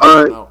ahead and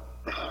put it out?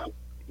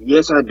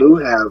 Yes, I do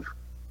have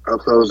a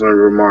closing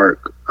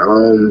remark.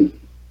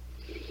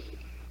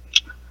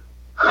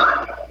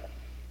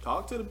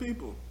 Talk to the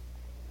people.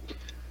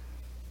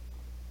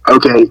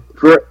 Okay,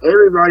 for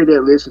everybody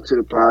that listens to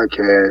the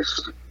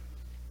podcast,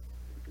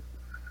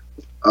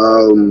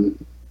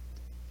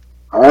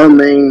 our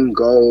main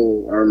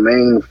goal, our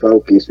main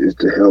focus is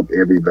to help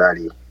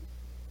everybody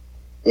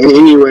in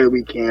any way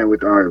we can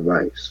with our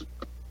advice.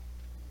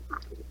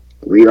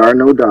 We are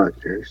no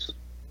doctors.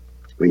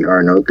 We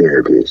are no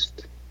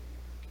therapists.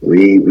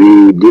 We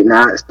did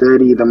not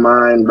study the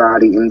mind,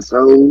 body, and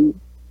soul,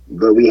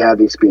 but we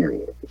have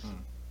experience.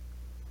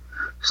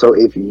 So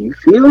if you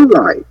feel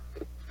like,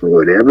 for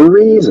whatever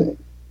reason,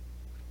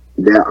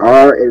 that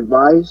our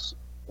advice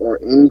or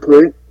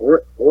input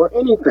or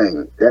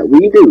anything that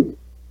we do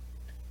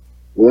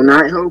will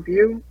not help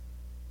you,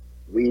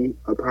 we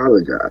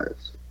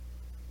apologize.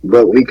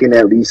 But we can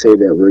at least say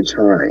that we're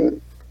trying.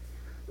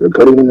 We're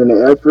putting in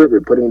the effort.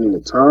 We're putting in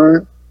the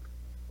time.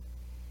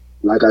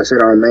 Like I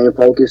said, our main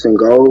focus and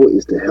goal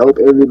is to help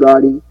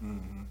everybody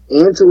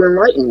and to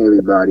enlighten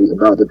everybody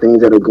about the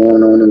things that are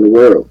going on in the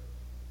world.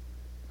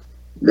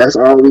 That's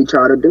all we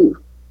try to do.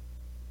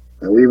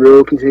 And we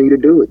will continue to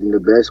do it in the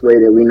best way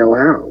that we know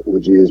how,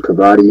 which is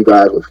providing you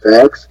guys with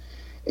facts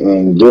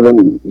and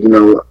giving,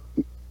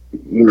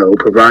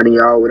 providing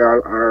y'all with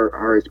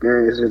our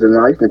experiences in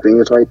life and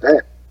things like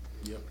that.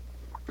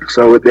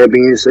 So with that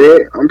being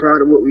said, I'm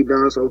proud of what we've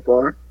done so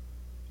far.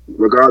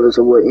 Regardless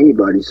of what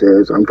anybody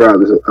says, I'm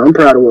proud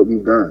of what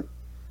we've done.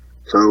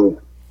 So,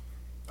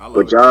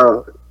 but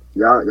y'all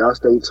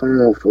stay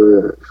tuned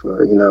for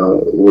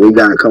what we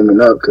got coming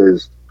up,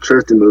 because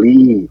trust and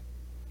believe,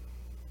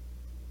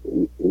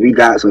 we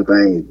got some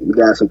things. We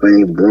got some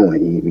things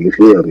brewing. You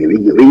feel me?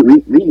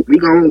 We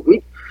gonna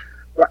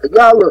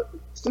y'all look.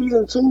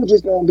 Season 2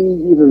 just gonna be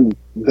even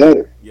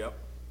better. Yep.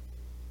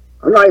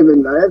 I'm not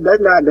even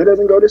that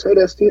doesn't go to say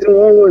that season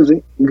 1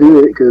 wasn't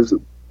good because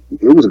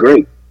it was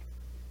great.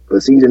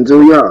 But season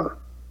 2, y'all,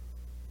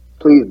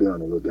 please be on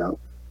the lookout.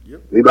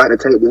 Yep. We about to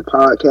take this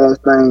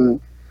podcast thing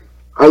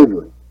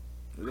over.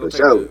 We're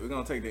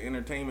gonna take the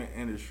entertainment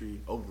industry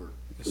over.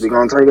 We're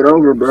gonna take it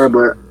over, bro.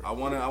 But I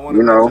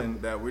wanna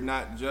mention that we're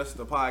not just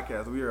a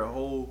podcast. We are a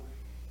whole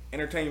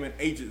entertainment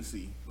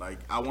agency. Like,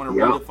 I want to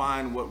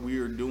redefine what we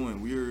are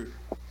doing. We're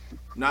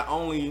not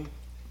only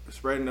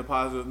spreading the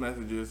positive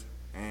messages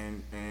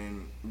and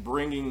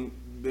bringing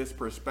this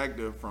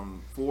perspective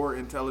from 4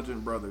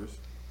 intelligent brothers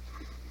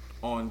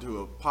onto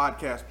a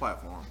podcast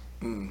platform.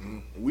 Mm-hmm.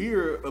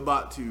 We're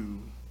about to,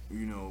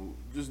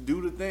 just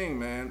do the thing,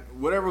 man.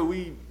 Whatever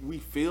we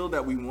feel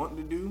that we want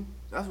to do,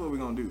 that's what we're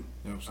gonna do.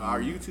 Absolutely. Our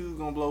YouTube's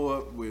gonna blow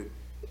up with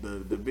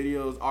the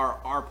videos.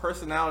 Our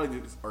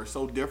personalities are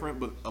so different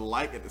but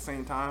alike at the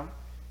same time.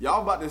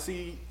 Y'all about to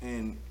see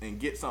and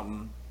get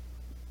something.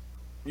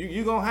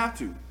 You gonna have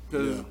to,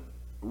 because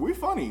we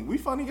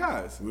funny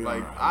guys.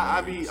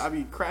 I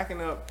be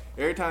cracking up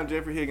every time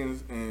Jeffrey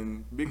Higgins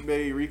and Big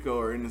Bay Rico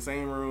are in the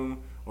same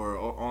room or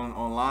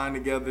online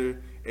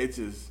together.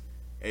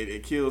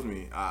 It kills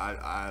me.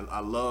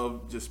 I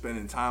love just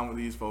spending time with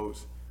these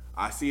folks.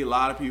 I see a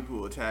lot of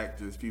people attack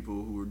just people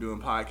who are doing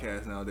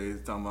podcasts nowadays,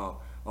 talking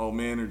about, oh,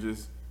 men are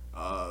just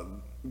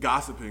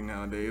gossiping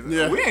nowadays.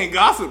 Yeah. We ain't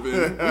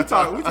gossiping.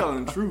 we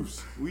telling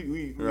truths.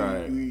 We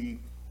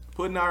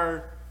putting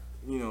our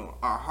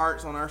our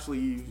hearts on our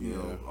sleeves. You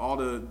know, all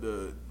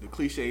the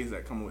cliches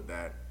that come with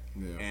that.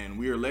 Yeah. And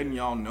we are letting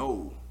y'all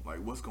know like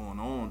what's going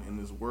on in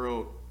this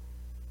world.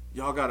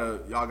 Y'all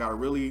gotta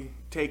really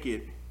take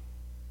it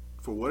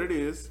for what it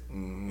is,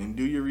 and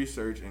do your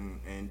research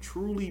and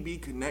truly be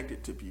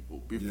connected to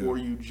people before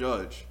you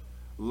judge.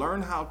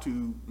 Learn how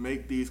to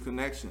make these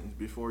connections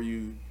before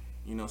you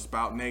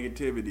spout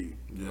negativity.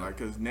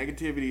 Because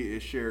negativity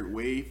is shared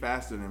way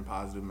faster than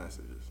positive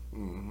messages.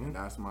 And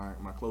that's my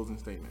closing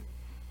statement.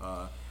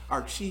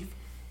 Our chief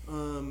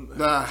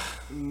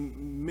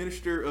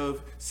minister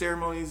of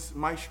ceremonies,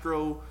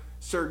 Maestro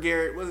Sir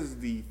Garrett, what is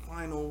the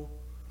final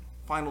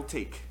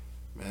take?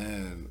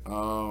 Man,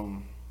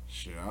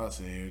 sure, I was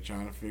sitting here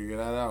trying to figure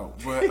that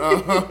out, but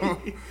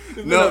it's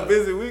been a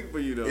busy week for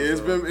you though.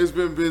 It's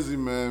been busy,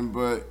 man.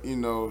 But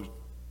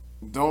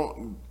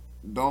don't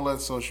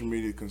let social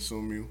media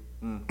consume you.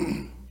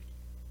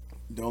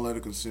 Don't let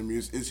it consume you.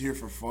 It's here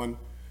for fun.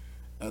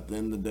 At the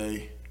end of the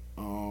day,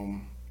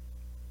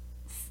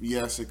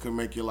 yes, it could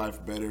make your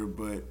life better,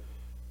 but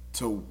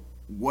to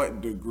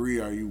what degree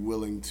are you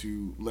willing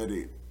to let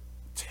it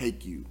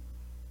take you?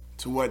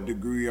 To what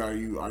degree are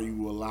you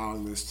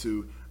allowing this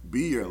to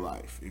be your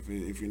life?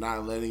 If you're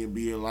not letting it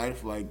be your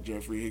life, like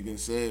Jeffrey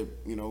Higgins said,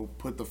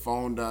 put the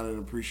phone down and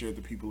appreciate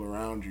the people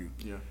around you.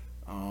 Yeah.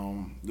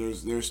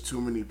 There's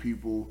too many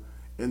people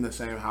in the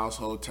same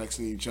household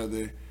texting each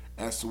other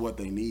as to what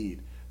they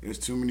need. There's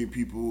too many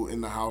people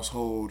in the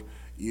household,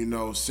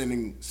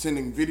 sending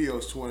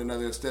videos to one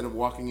another instead of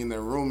walking in their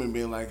room and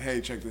being like,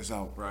 "Hey, check this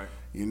out." Right.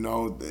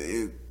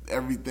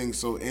 Everything's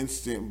so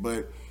instant,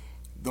 but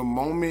the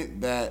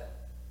moment that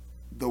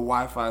the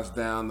Wi-Fi's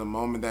down, the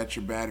moment that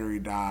your battery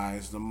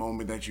dies, the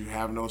moment that you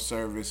have no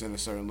service in a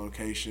certain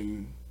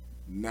location,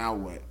 now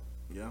what?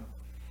 Yeah.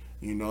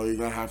 You're going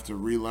to have to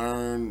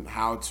relearn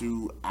how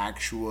to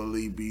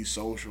actually be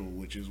social,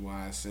 which is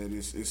why I said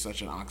it's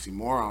such an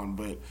oxymoron.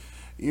 But,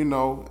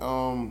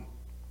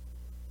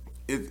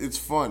 it's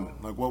fun.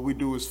 Like, what we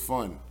do is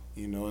fun.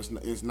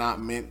 It's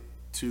not meant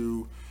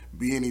to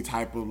be any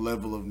type of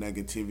level of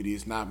negativity.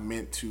 It's not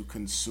meant to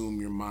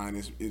consume your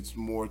mind. It's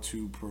more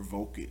to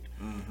provoke it.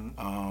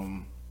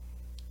 And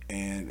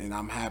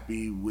I'm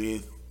happy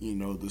with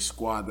the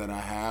squad that I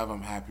have.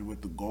 I'm happy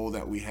with the goal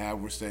that we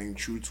have. We're staying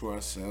true to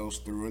ourselves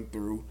through and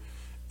through,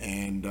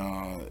 and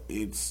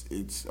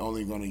it's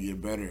only going to get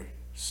better.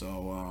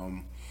 So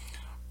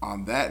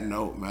on that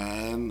note,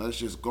 man, let's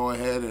just go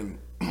ahead and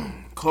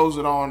close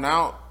it on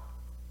out.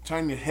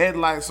 Turn your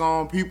headlights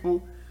on,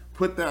 people.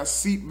 Put that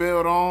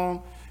seatbelt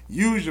on.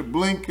 Use your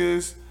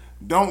blinkers.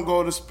 Don't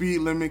go the speed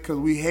limit because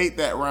we hate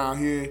that around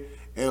here.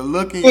 And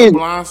look in your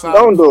blind side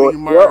before you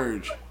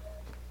merge. Yep.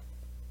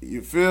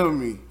 You feel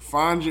me?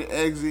 Find your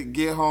exit.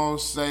 Get home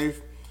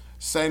safe.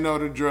 Say no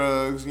to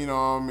drugs. You know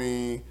what I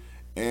mean?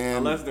 And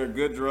unless they're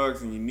good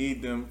drugs and you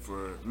need them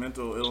for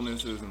mental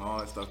illnesses and all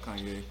that stuff,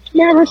 Kanye.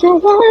 Yeah.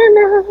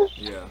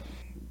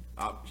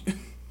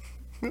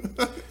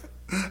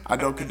 I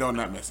don't condone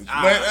that message.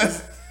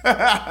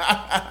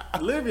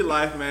 Live your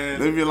life, man.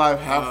 Live your life.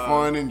 Have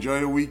fun. Enjoy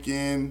the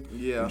weekend.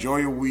 Yeah. Enjoy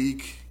your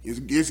week.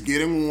 It's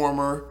getting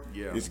warmer.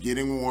 Yeah. It's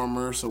getting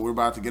warmer, so we're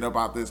about to get up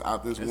out this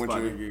winter. It's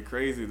about to get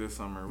crazy this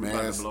summer. We're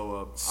about to blow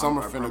up.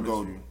 Summer finna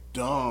go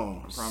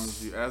dumb. I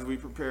promise you. As we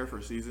prepare for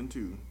season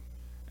 2,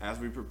 as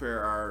we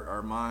prepare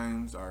our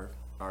minds, our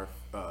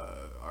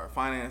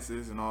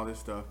finances, and all this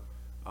stuff,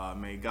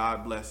 may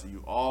God bless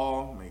you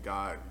all. May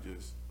God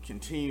just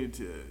continue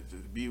to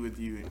just be with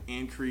you and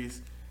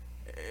increase.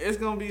 It's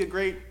gonna be a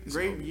great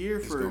year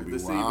for the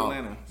city of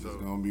Atlanta. So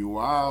it's gonna be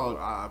wild.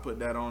 I put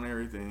that on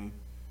everything.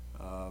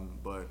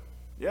 But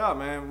yeah,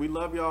 man, we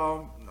love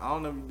y'all. I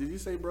don't know. Did you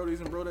say Brodies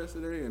and Brodettes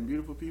today and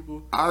beautiful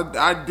people?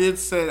 I did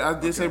say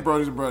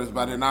Brodies and Brothers,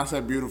 but I did not say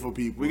beautiful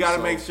people. We got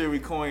to make sure we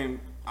coin.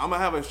 I'm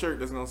gonna have a shirt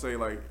that's gonna say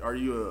like, "Are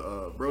you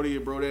a Brody,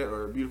 a Brodette,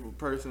 or a beautiful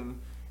person?"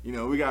 You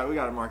know, we got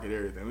to market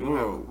everything. We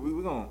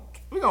gonna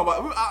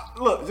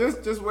look.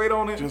 Just wait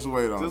on it. Just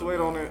wait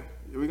on it.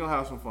 We're gonna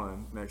have some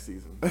fun next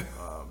season.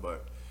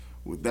 But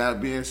with that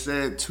being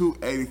said,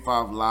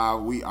 285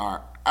 Live, we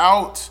are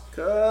out.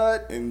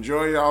 Cut.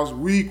 Enjoy y'all's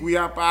week. We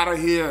up out of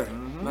here.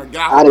 Mm-hmm.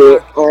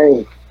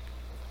 Now,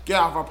 get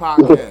off our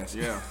podcast.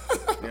 Yeah.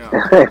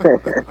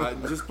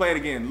 Just play it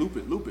again. Loop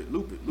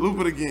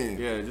it again.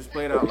 Yeah, just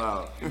play it out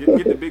loud.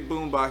 Get the big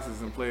boom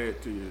boxes and play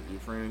it to your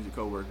friends, your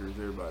coworkers,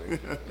 everybody.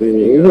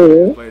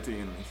 Play it to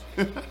your enemies.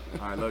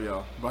 All right, love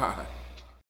y'all. Bye.